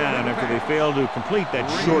 3rd down after they fail to complete that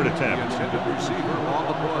short attempt. Intended receiver on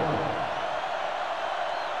the play.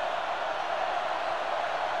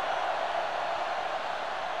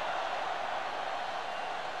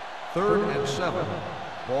 3rd and 7.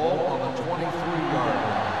 Ball on the 23-yard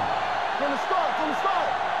line. From the start, from the start.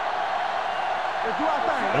 Let's do our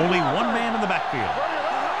thing. Only one man in the backfield. Bring it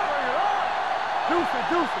up, bring it up. Deuce it,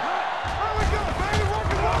 deuce it. There we go, baby, rock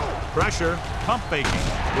and roll. Pressure, pump faking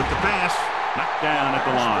with the pass. Knocked down at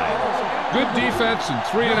the line. Good defense and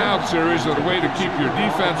 3-and-out series are the way to keep your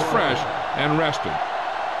defense fresh and rested.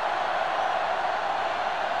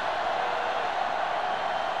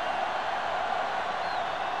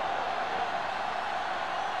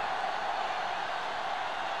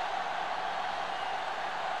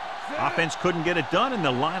 Offense couldn't get it done, and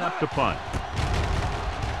they'll line up to punt.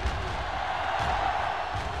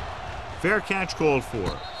 Fair catch called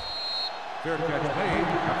for. Fair catch made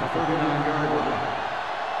at the 39-yard line.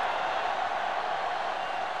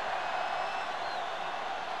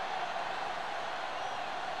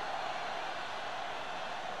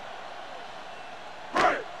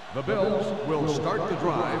 The Bills will start the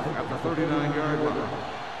drive at the 39-yard line.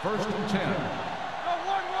 1st and 10.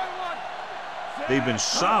 They've been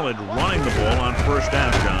solid running the ball on 1st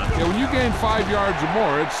down, John. Yeah, when you gain 5 yards or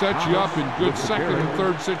more, it sets you up in good 2nd and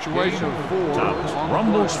 3rd situations. Thomas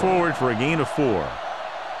rumbles forward for a gain of 4.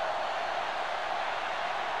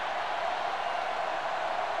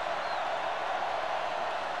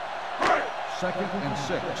 Second and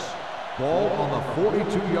 6. Ball on the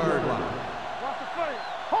 42-yard line. Watch the play.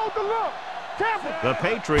 Hold the look. Careful. The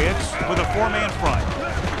Patriots with a 4-man front.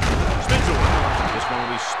 Spitzer. This one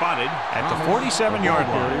will be spotted at the 47-yard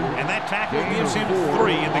line, and that tackle gives him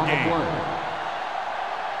 3 in the game.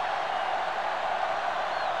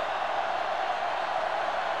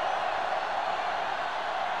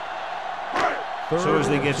 So as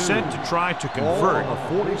they get set to try to convert,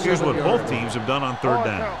 here's what both teams have done on 3rd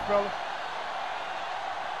down.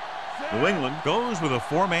 New England goes with a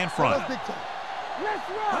 4-man front. They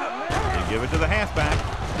give it to the halfback.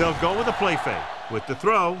 They'll go with a play fake. With the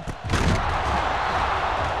throw.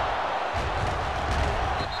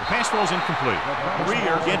 The pass falls incomplete.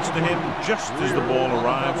 Greer gets to him just as the ball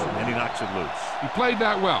arrives, and he knocks it loose. He played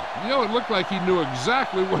that well. You know, it looked like he knew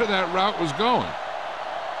exactly where that route was going.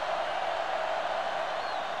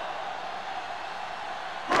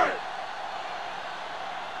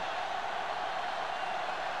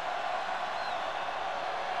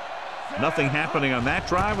 Nothing happening on that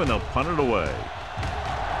drive, and they'll punt it away.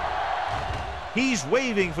 He's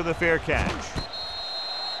waving for the fair catch.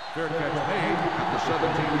 Fair catch made at the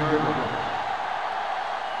 17-yard line.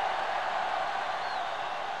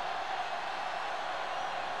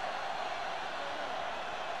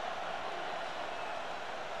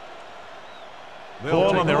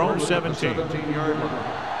 Ball on their own 17. 17-yard line.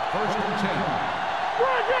 1st and 10.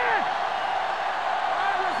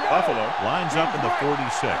 Buffalo lines up in the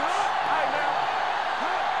 46.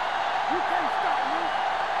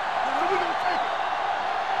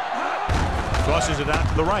 Tosses it out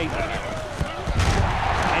to the right.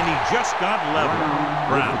 And he just got level.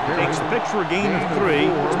 Brown takes the pitch for a gain of 3.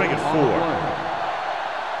 Let's make it 4.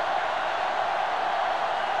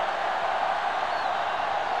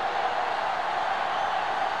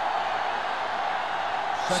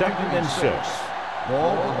 Second and 6.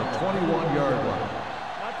 Ball on the 21-yard line.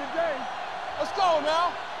 Not today. Let's go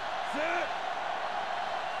now.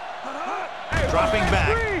 Dropping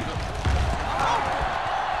back.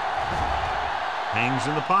 Hangs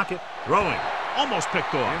in the pocket. Throwing. Almost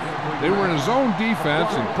picked off. They were in a zone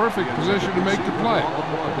defense in perfect position to make the play.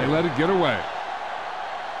 They let it get away.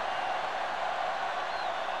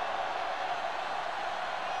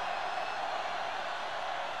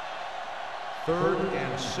 Third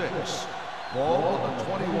and 6. Ball on the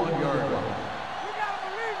 21-yard line.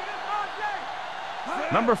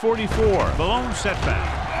 Number 44, the lone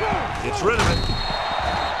setback. Gets rid of it.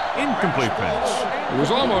 Incomplete pass. It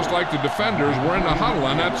was almost like the defenders were in the huddle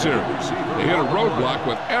on that series. They hit a roadblock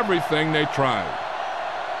with everything they tried.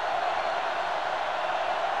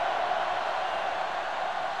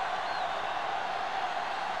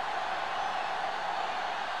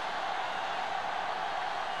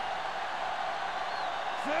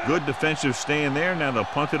 Good defensive stand there. Now they'll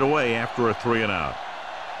punt it away after a 3-and-out.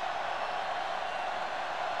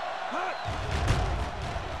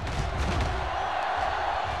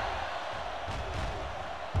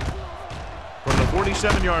 From the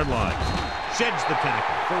 47-yard line. Sheds the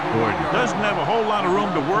tackle. Gordon doesn't have a whole lot of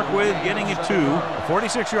room to work with, getting it to the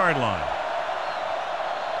 46-yard line.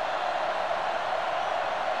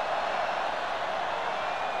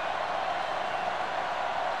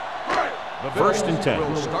 First and 10.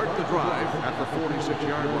 Will start the drive at the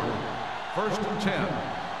 46-yard line. First and 10.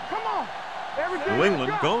 Come on. Everything New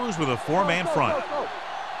England goes with a 4-man front.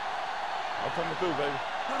 I'm coming through, baby.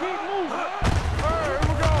 Keep moving. Here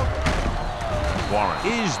we go. Warren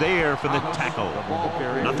is there for the tackle.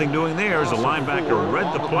 Nothing doing there as the linebacker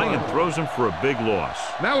read the play and throws him for a big loss.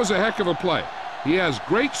 That was a heck of a play. He has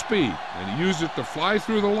great speed, and he used it to fly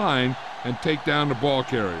through the line and take down the ball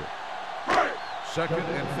carrier. 2nd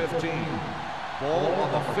and 15. Ball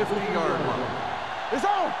on the 50-yard line. It's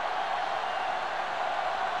on.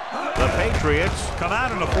 The Patriots come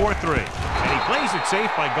out in a 4-3, and he plays it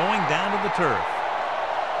safe by going down to the turf.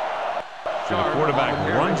 So the quarterback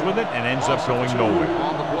runs with it and ends up going nowhere.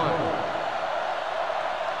 On the play.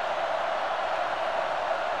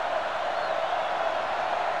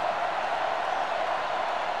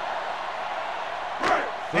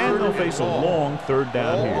 And they'll face a long 3rd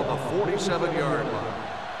down here. On the 47-yard line.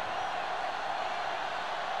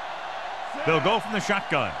 They'll go from the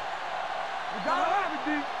shotgun. We got to have it,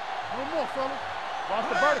 D. One more, fella. Watch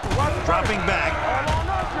the vertical. Watch the Dropping vertical. back. All on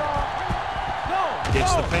us, y'all. No.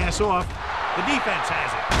 Gets the pass off. The defense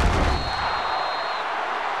has it.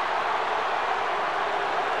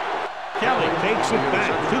 Kelly takes it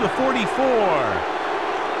back to the 44.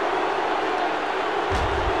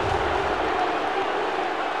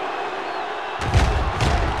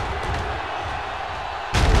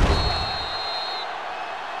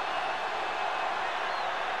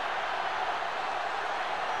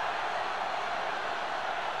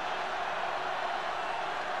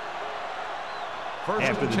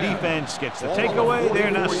 After the defense gets the takeaway,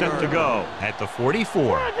 they're now set to go at the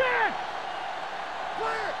 44.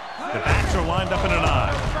 The backs are lined up in an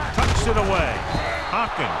I. Tucks it away.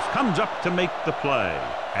 Hopkins comes up to make the play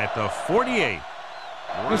at the 48.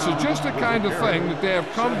 This is just the kind of thing that they have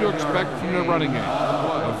come to expect from their running game.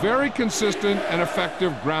 A very consistent and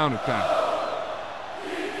effective ground attack.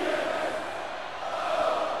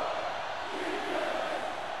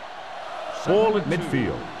 Ball at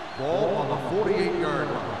midfield. Ball on the 48-yard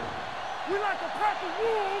line. We like a pack of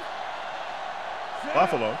wolves.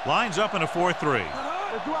 Buffalo lines up in a 4-3.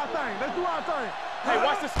 Let's do our thing. Let's do our thing. Hey,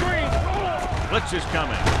 watch the screen. Blitz is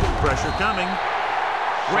coming. Pressure coming.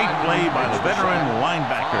 Great play by the veteran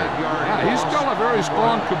linebacker. Yeah, he's still a very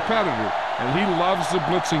strong competitor, and he loves the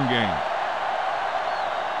blitzing game.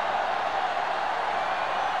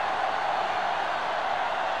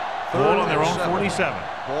 Ball on their own 47.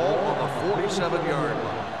 Ball on the 47-yard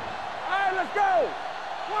line. All right, let's go.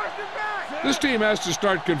 Watch the back. This team has to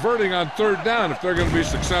start converting on 3rd down if they're going to be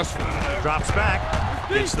successful. Drops back.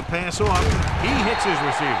 Gets the pass off. He hits his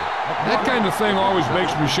receiver. That kind of thing always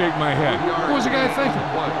makes me shake my head. What was the guy thinking?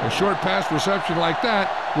 A short pass reception like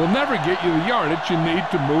that will never get you the yardage you need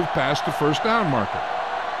to move past the 1st down marker.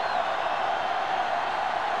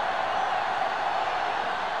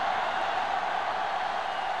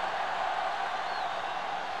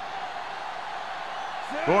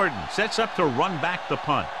 Gordon sets up to run back the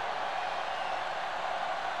punt.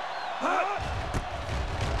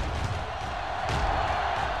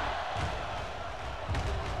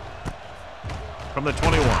 From the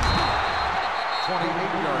 21.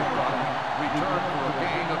 28-yard punt. Return for a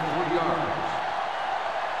gain of 3 yards.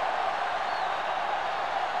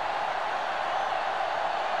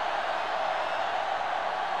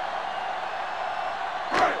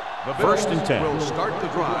 The First and 10. will start the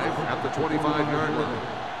drive at the 25-yard line.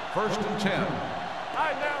 1st and 10. All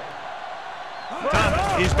right, now.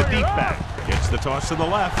 Thomas is the deep back. Gets the toss to the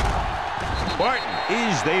left. Barton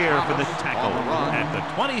is there for the tackle at the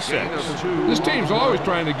 26. This team's always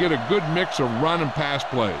trying to get a good mix of run and pass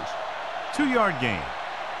plays. 2-yard gain.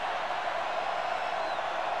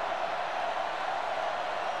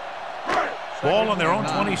 Ball on their own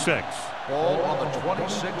 26. Ball on the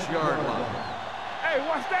 26-yard line. Hey,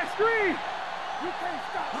 watch that screen. You can't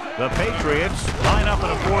stop. The Patriots line up in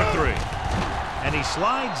a 4-3. And he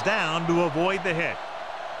slides down to avoid the hit.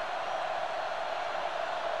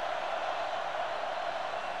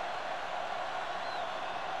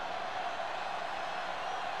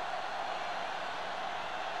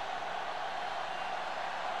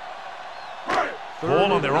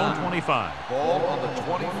 Ball on their own 25. Ball on the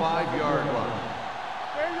 25-yard line.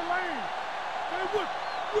 Stay in your lane. Hey,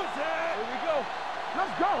 what's that? Here we go.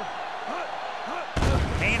 Let's go.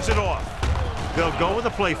 Hands it off. They'll go with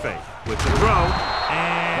a play fake. With the throw,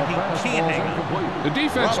 and he can't hang on. The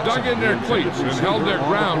defense dug in their cleats and held their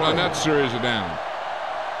ground on that series of downs.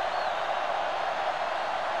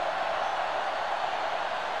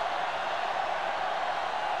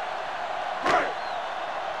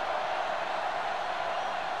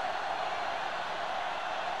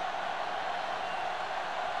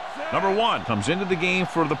 Number 1 comes into the game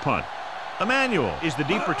for the punt. Emmanuel is the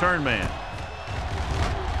deep return man.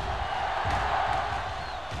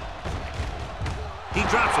 He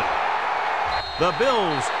drops it. The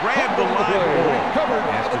Bills grab the live ball.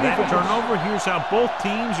 After that turnover, here's how both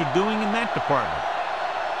teams are doing in that department.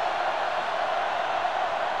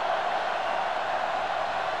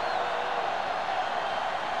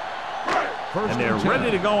 And they're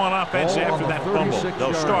ready to go on offense after that fumble.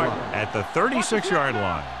 They'll start at the 36-yard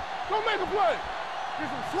line. Don't make a play.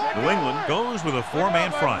 New England goes with a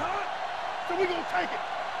four-man front. So we gonna take it.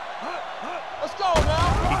 Let's go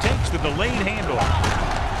now. He takes the delayed handoff.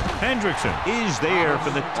 Hendrickson is there for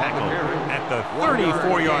the tackle at the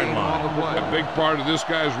 34-yard line. A big part of this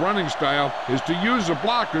guy's running style is to use the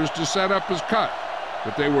blockers to set up his cut.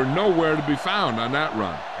 But they were nowhere to be found on that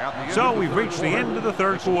run. So we've reached the end of the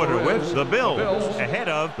third quarter with the Bills ahead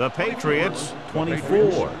of the Patriots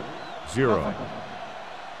 24-0.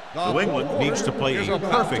 New England needs to play a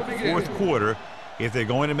perfect fourth quarter if they're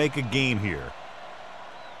going to make a game here.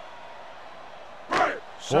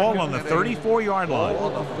 Ball on the 34-yard line.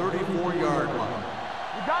 On the 34-yard line.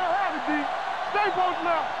 You gotta have it, D. Stay both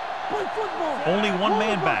now. Play football. Only one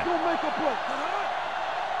man back.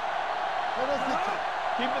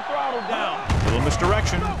 Keep the throttle down. Little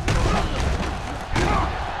misdirection.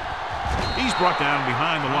 He's brought down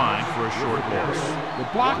behind the line for a short loss. The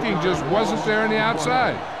blocking just wasn't there on the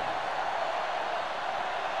outside.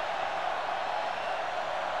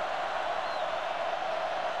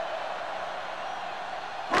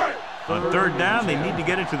 On third down, they need to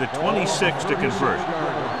get it to the 26 to convert.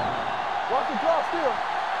 Watch the drop still.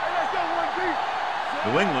 Hey, let's go one deep.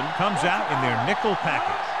 New England comes out in their nickel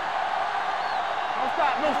package.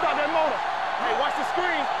 Don't stop that motor. Hey, watch the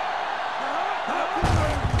screen.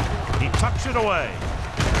 He tucks it away.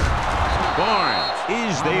 Barnes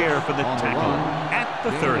is there for the tackle at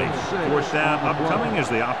the 30. Fourth down upcoming as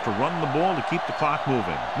they opt to run the ball to keep the clock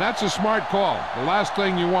moving. That's a smart call. The last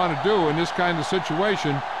thing you want to do in this kind of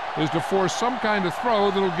situation is to force some kind of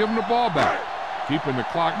throw that'll give them the ball back. Keeping the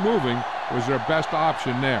clock moving was their best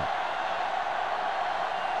option there.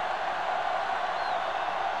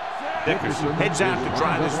 Dickerson heads out to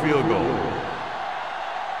try this field goal.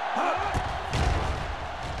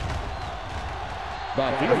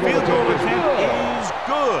 The field goal attempt is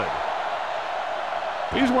good.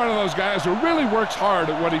 He's one of those guys who really works hard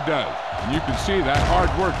at what he does. And you can see that hard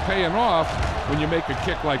work paying off when you make a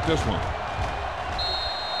kick like this one.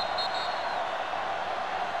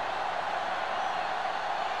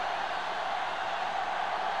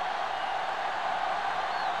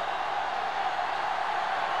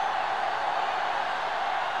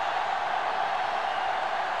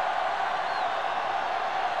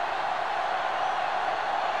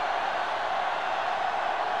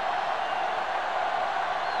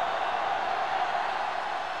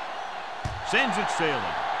 Sends it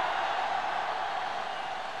sailing.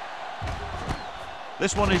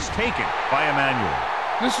 This one is taken by Emmanuel.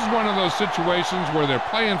 This is one of those situations where they're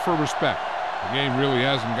playing for respect. The game really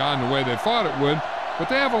hasn't gone the way they thought it would,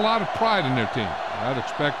 but they have a lot of pride in their team. I'd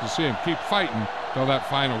expect to see them keep fighting till that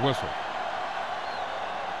final whistle.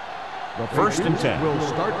 The First and 10. will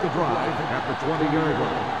start the drive at the 20-yard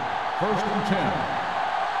line. First and 10.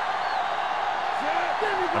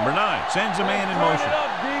 Number 9 sends a man in motion.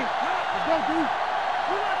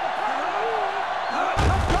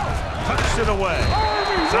 Tucks it away.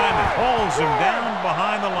 Simon hauls him down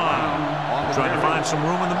behind the line. Trying to find some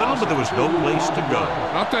room in the middle, but there was no place to go.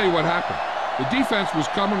 I'll tell you what happened. The defense was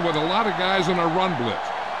coming with a lot of guys on a run blitz,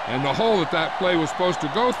 and the hole that that play was supposed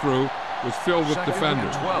to go through was filled with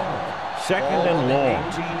defenders. Second and long.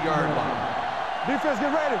 18-yard line. Defense,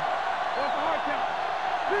 get ready. What's the hard count?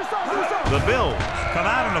 The Bills come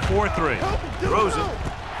out in a 4-3. Throws it.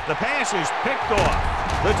 The pass is picked off.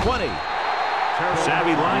 The 20.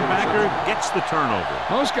 Savvy linebacker gets the turnover.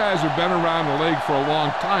 Most guys who've been around the league for a long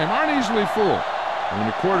time aren't easily fooled. When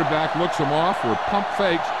the quarterback looks them off with pump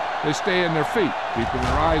fakes, they stay in their feet, keeping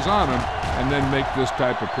their eyes on them, and then make this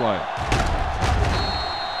type of play.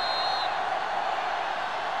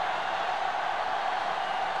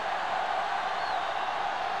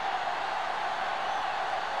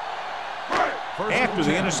 After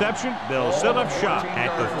the interception, they'll set up shop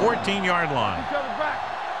at the 14-yard line.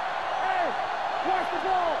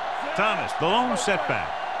 Thomas, the lone setback.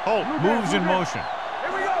 Holt moves in motion.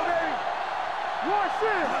 Here we go, baby.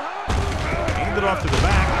 Handed off to the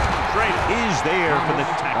back. Drake is there for the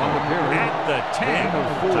tackle at the 10.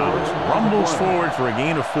 Thomas rumbles forward for a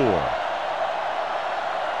gain of 4.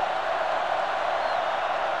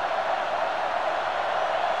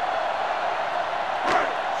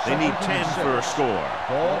 They need 10 for a score.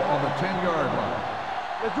 Ball on the 10-yard line.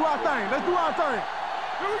 Let's do our thing. Let's do our thing.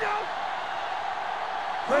 Here we go.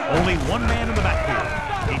 Only one man in the backfield.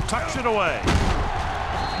 He tucks it away.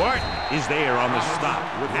 Barton is there on the stop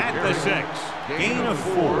at the 6. Gain of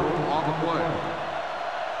 4. On the play.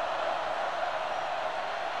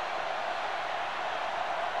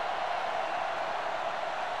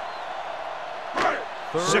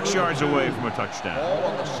 6 yards away from a touchdown. Ball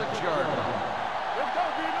on the 6-yard line. Let's go,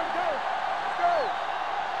 B. Let's go. Let's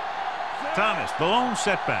go. Thomas, the lone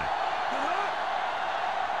setback.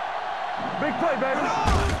 Big play, baby.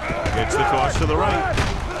 Gets the toss to the right.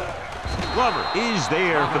 Glover is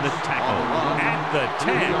there for the tackle at the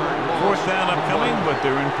 10. 4th down upcoming, but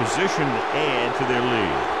they're in position to add to their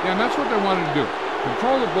lead. Yeah, and that's what they wanted to do.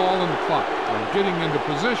 Control the ball and the clock while getting into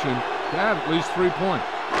position to add at least 3 points.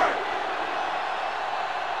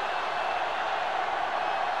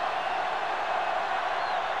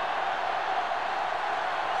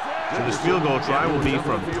 So this field goal try will be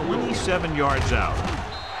from 27 yards out.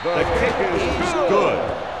 The kick is good.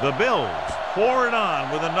 The Bills pour it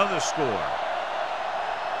on with another score.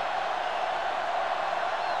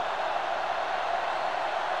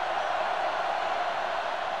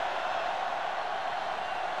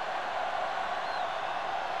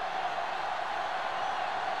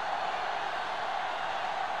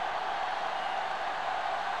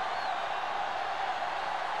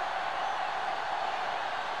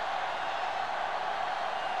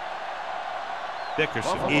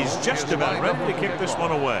 Dickerson is just about ready to kick this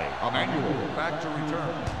one away. Emmanuel back to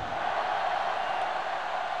return.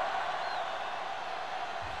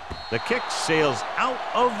 The kick sails out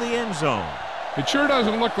of the end zone. It sure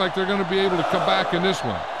doesn't look like they're going to be able to come back in this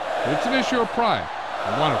one. But it's an issue of pride.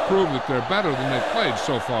 They want to prove that they're better than they've played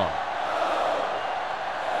so far.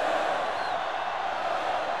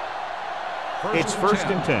 It's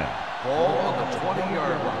 1st and 10. Ball on the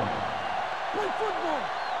 20-yard line. Play football.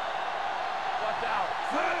 Watch out.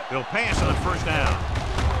 They'll pass on 1st down.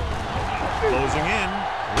 Closing in,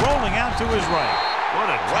 rolling out to his right. What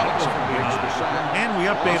a tackle from behind. And we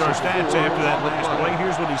update our stats after that last play.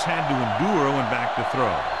 Here's what he's had to endure when back to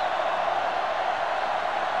throw.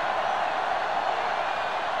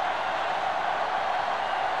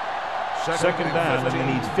 Second down, and they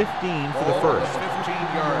need 15 for the first.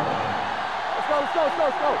 15-yard line. Let's go, let's go,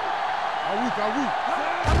 let's go, let's go.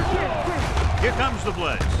 Here comes the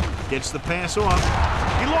blitz. Gets the pass off.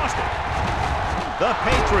 He lost it. The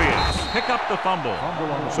Patriots pick up the fumble.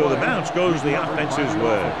 So the bounce goes the offense's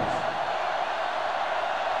way.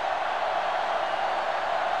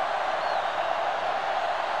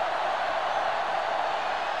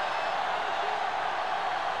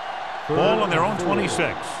 Ball on their own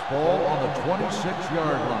 26. Ball on the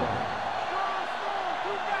 26-yard line.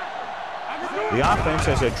 The offense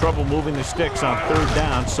has had trouble moving the sticks on 3rd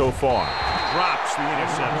down so far. Drops the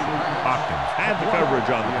interception. Hopkins had the coverage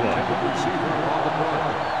on the play. Receiver on the play.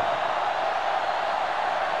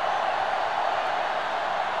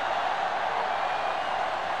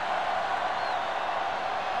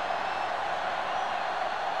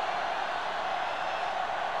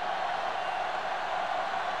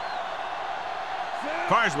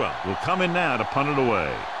 Carswell will come in now to punt it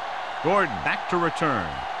away. Gordon back to return.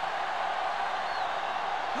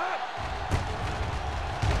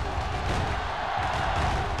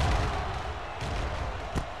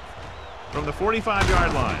 From the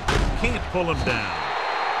 45-yard line, can't pull him down.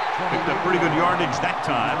 Picked up pretty good yardage that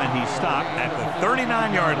time, and he stopped at the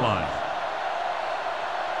 39-yard line.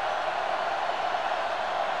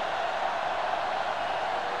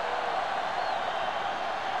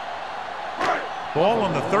 Ball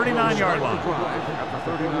on the 39-yard line. At the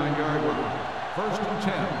 39-yard line. 1st and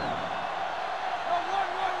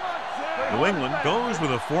 10. New England goes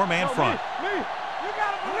with a 4-man front. You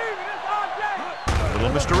gotta believe it. It's RJ.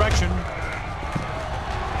 Little misdirection.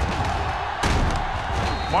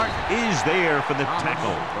 Martin is there for the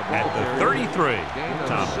tackle at the 33.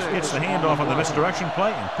 Thomas gets the handoff on the misdirection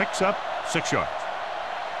play and picks up 6 yards.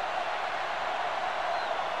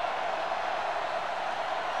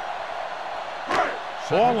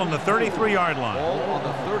 Ball on the 33-yard line. Ball on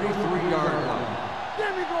the 33-yard line.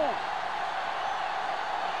 Get me going.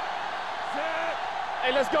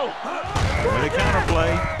 Hey, let's go. With a counter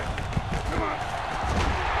play.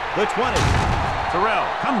 The 20. Terrell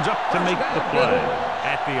comes up to make the play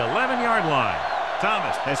at the 11-yard line.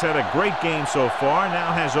 Thomas has had a great game so far,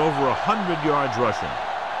 now has over 100 yards rushing.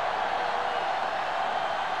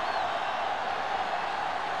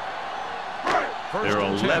 They're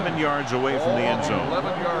 11 yards away from the end zone.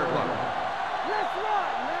 11-yard line. Let's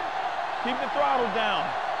run, man. Keep the throttle down.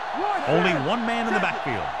 Only one man in the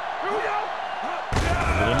backfield. Here we go.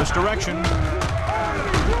 A little misdirection.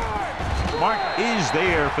 Mark is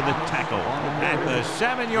there for the tackle at the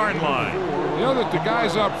 7-yard line. You know that the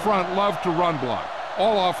guys up front love to run block.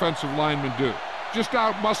 all offensive linemen do. Just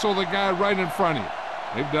out-muscle the guy right in front of you.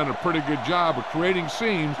 They've done a pretty good job of creating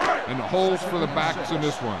seams and the holes for the backs in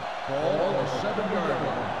this one. Ball on the 7-yard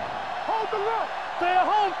line. Hold the look. Stay at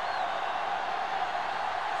home.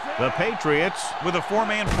 The Patriots with a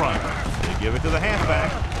 4-man front. They give it to the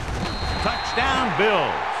halfback. Touchdown,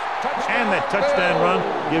 Bills. And that touchdown run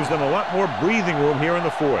gives them a lot more breathing room here in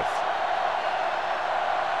the fourth.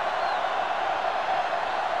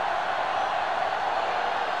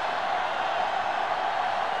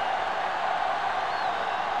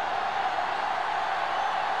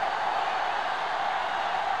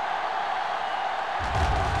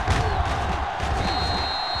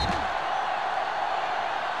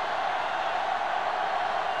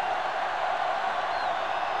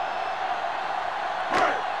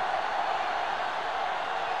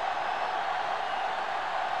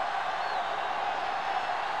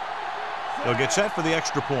 They'll get set for the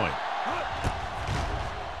extra point.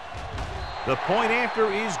 The point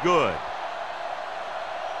after is good.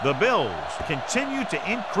 The Bills continue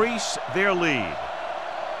to increase their lead.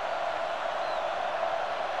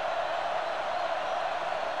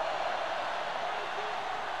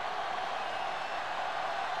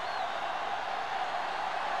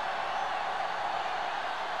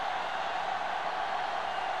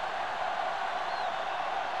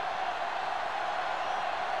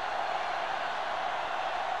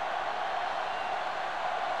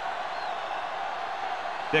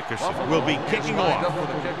 Dickerson will be kicking off. For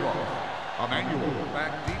the kickoff. Emmanuel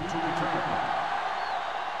back deep to return.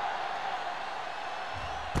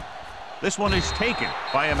 This one is taken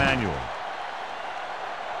by Emmanuel.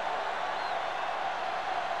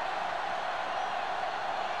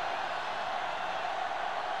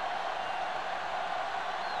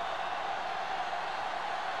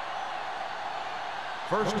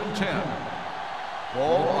 First and 10.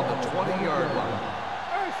 Ball on the 20-yard line.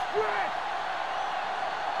 Hey, stretch.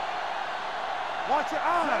 Watch your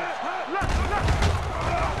eyes. Look.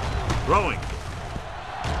 Throwing.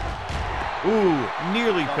 Ooh,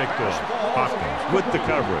 nearly picked off. Hopkins with the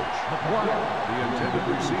coverage. The intended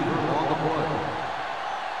receiver on the play.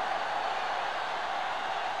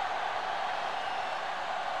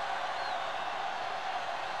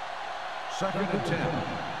 Second and 10.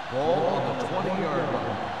 Ball on the 20-yard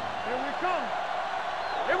line. Here we come.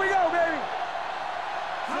 Here we go, baby.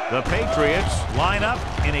 The Patriots line up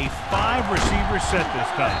in a 5-receiver set this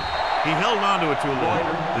time. He held on to it too long.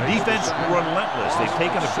 The defense relentless. They've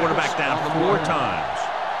taken the quarterback down 4 times.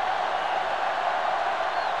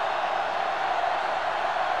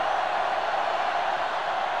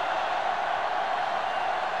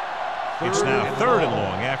 It's now 3rd and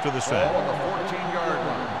long after the set. Ball on the 14-yard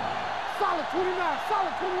line. Solid 29.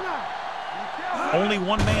 Solid 29. Only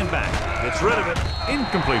one man back. Gets rid of it.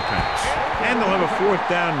 Incomplete pass. And they'll have a 4th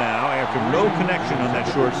down now after no connection on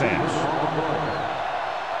that short pass.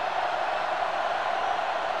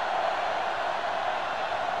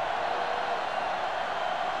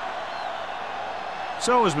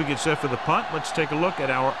 So as we get set for the punt, let's take a look at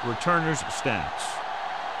our returners' stats.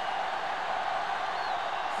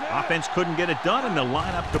 Offense couldn't get it done, and they'll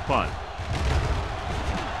line up to punt.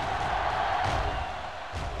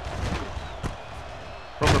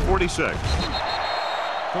 From the 46.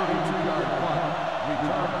 32-yard punt.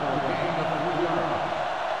 Return for a gain of 3 yards.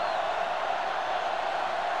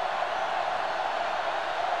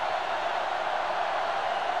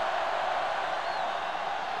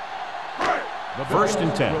 First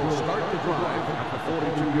and 10. Will start the drive at the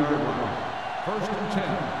 42-yard line. First and 10.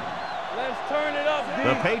 Let's turn it up,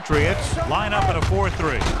 The Patriots line up in a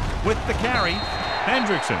 4-3. With the carry,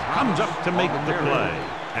 Hendrickson comes up to make the play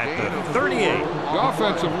at the 38. The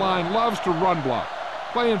offensive line loves to run block,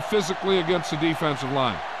 playing physically against the defensive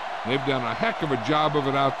line. They've done a heck of a job of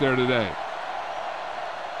it out there today.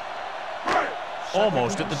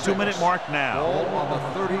 Almost at the 2-minute mark now. Ball on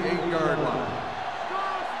the 38-yard line.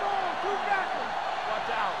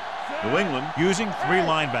 New England using 3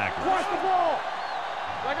 linebackers. Watch the ball.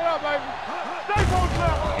 Back it up, baby. Stay close now.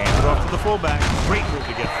 Hands it off to the fullback. Great move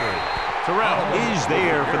to get free. Terrell is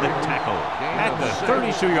there for the tackle at the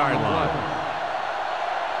 32-yard line.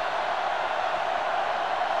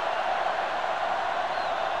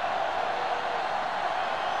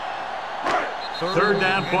 Third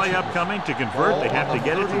down play upcoming. To convert, they have to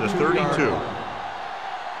get it to the 32.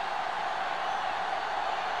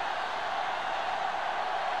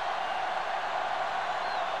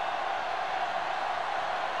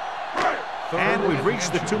 And we've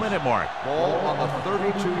reached the 2-minute mark. Ball on the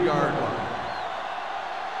 32-yard line.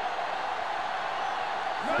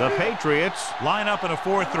 The Patriots line up in a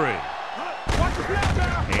 4-3.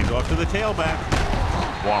 Hands off to the tailback.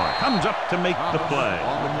 Warren comes up to make the play.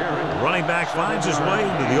 The running back finds his way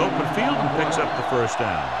into the open field and picks up the first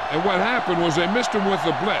down. And what happened was they missed him with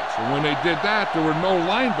the blitz. And when they did that, there were no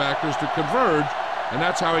linebackers to converge, and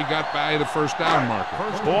that's how he got by the first down marker.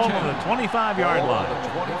 Ball on the 25-yard line.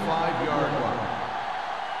 The 25-yard line.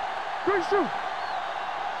 Good shoot.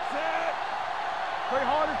 Set. Play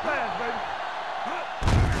hard and fast, baby.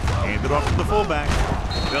 Handed off to the fullback.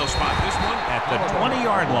 They'll spot this one at the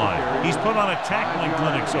 20-yard line. He's put on a tackling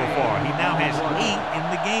clinic so far. He now has 8 in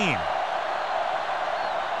the game.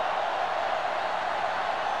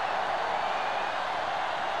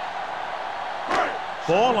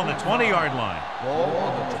 Ball on the 20-yard line. Ball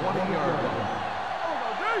on the 20-yard line.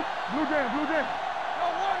 Blue jam, blue jam.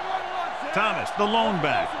 Thomas, the lone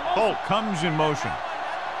back. Holt comes in motion.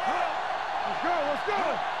 Let's go, let's go.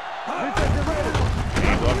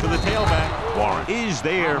 Hand off to the tailback. Warren is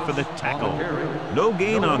there for the tackle. No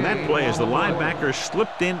gain on that play as the linebacker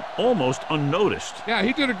slipped in almost unnoticed. Yeah,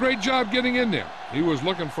 he did a great job getting in there. He was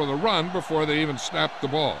looking for the run before they even snapped the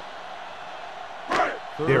ball.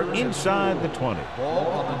 They're inside the 20. Ball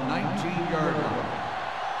on the 19-yard line.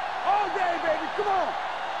 All day, baby, come on.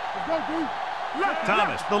 Let's go, dude.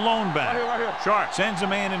 Thomas, the lone back. Right here. Sharp sends a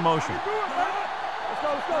man in motion. Do it, baby. Let's go,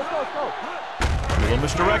 let's go, let's go, let's go. A little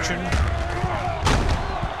misdirection.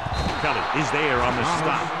 Kelly is there on the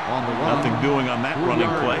stop. On the run. Nothing doing on that running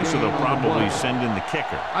play, so they'll probably send in the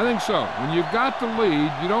kicker. I think so. When you've got the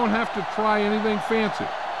lead, you don't have to try anything fancy.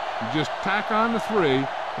 You just tack on the 3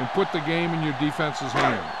 and put the game in your defense's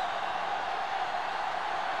hands.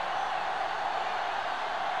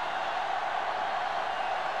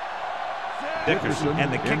 Dickerson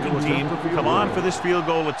and the kicking team come on for this field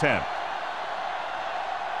goal attempt.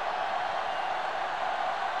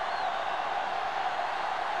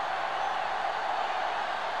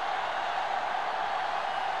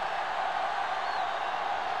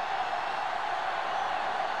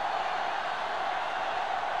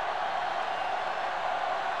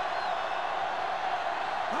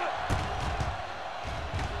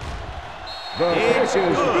 It's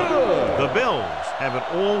good. The Bills have it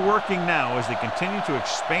all working now as they continue to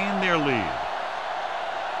expand their lead.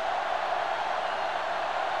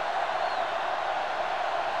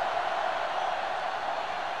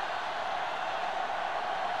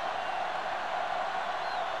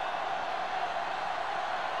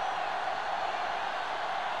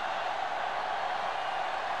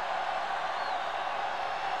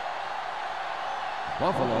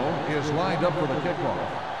 Buffalo is lined up for the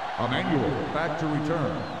kickoff. Emmanuel back to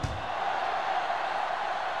return.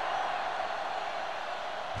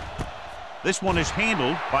 This one is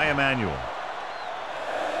handled by Emmanuel.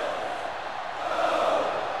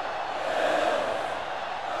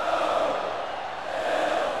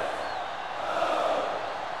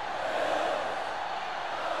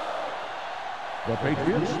 The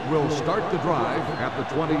Patriots will start the drive at the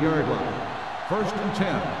 20-yard line. 1st and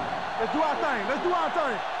 10. Let's do our thing. Let's do our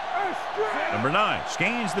thing. Number 9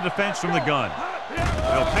 scans the defense from the gun.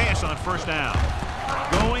 They'll pass on first down.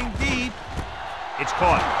 Going deep. It's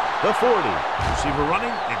caught. The 40. Receiver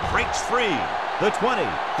running and breaks free. The 20.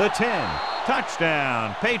 The 10.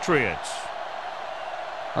 Touchdown, Patriots.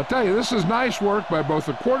 I'll tell you, this is nice work by both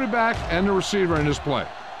the quarterback and the receiver in this play.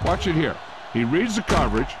 Watch it here. He reads the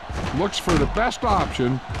coverage, looks for the best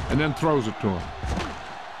option, and then throws it to him.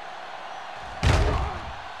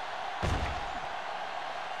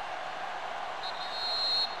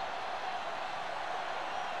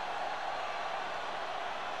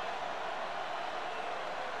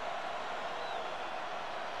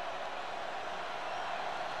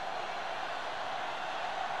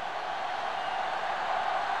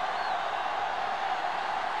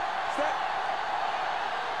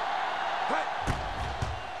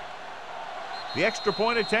 The extra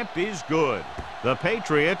point attempt is good. The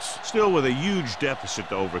Patriots still with a huge deficit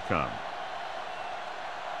to overcome.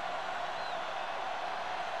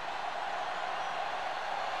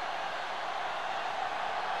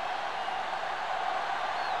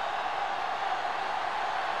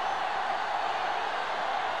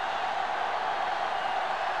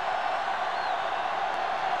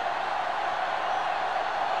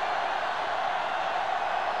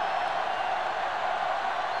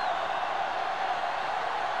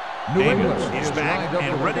 New Davis England is back lined up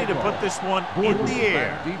and for ready to kickoff. put this one in Gordon the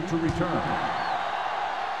air. back deep to return.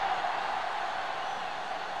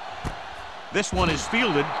 This one is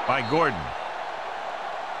fielded by Gordon.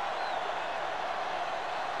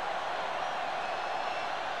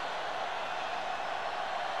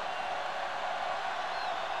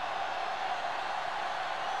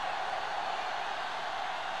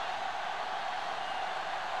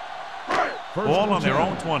 Ball on their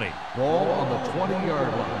own 20. Ball on the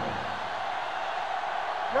 20-yard line.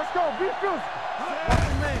 Let's go. Be physical.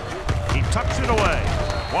 He tucks it away.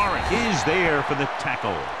 Warren is there for the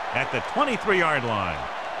tackle at the 23-yard line.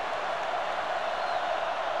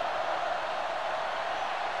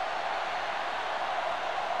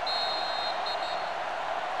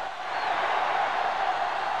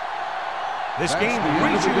 This game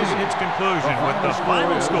reaches its conclusion with the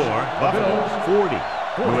final score, Buffalo 40,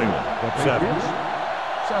 New England 7.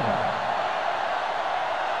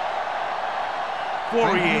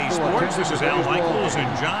 For EA Sports, this is Al Michaels and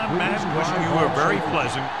John Madden wishing you a very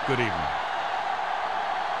pleasant good evening.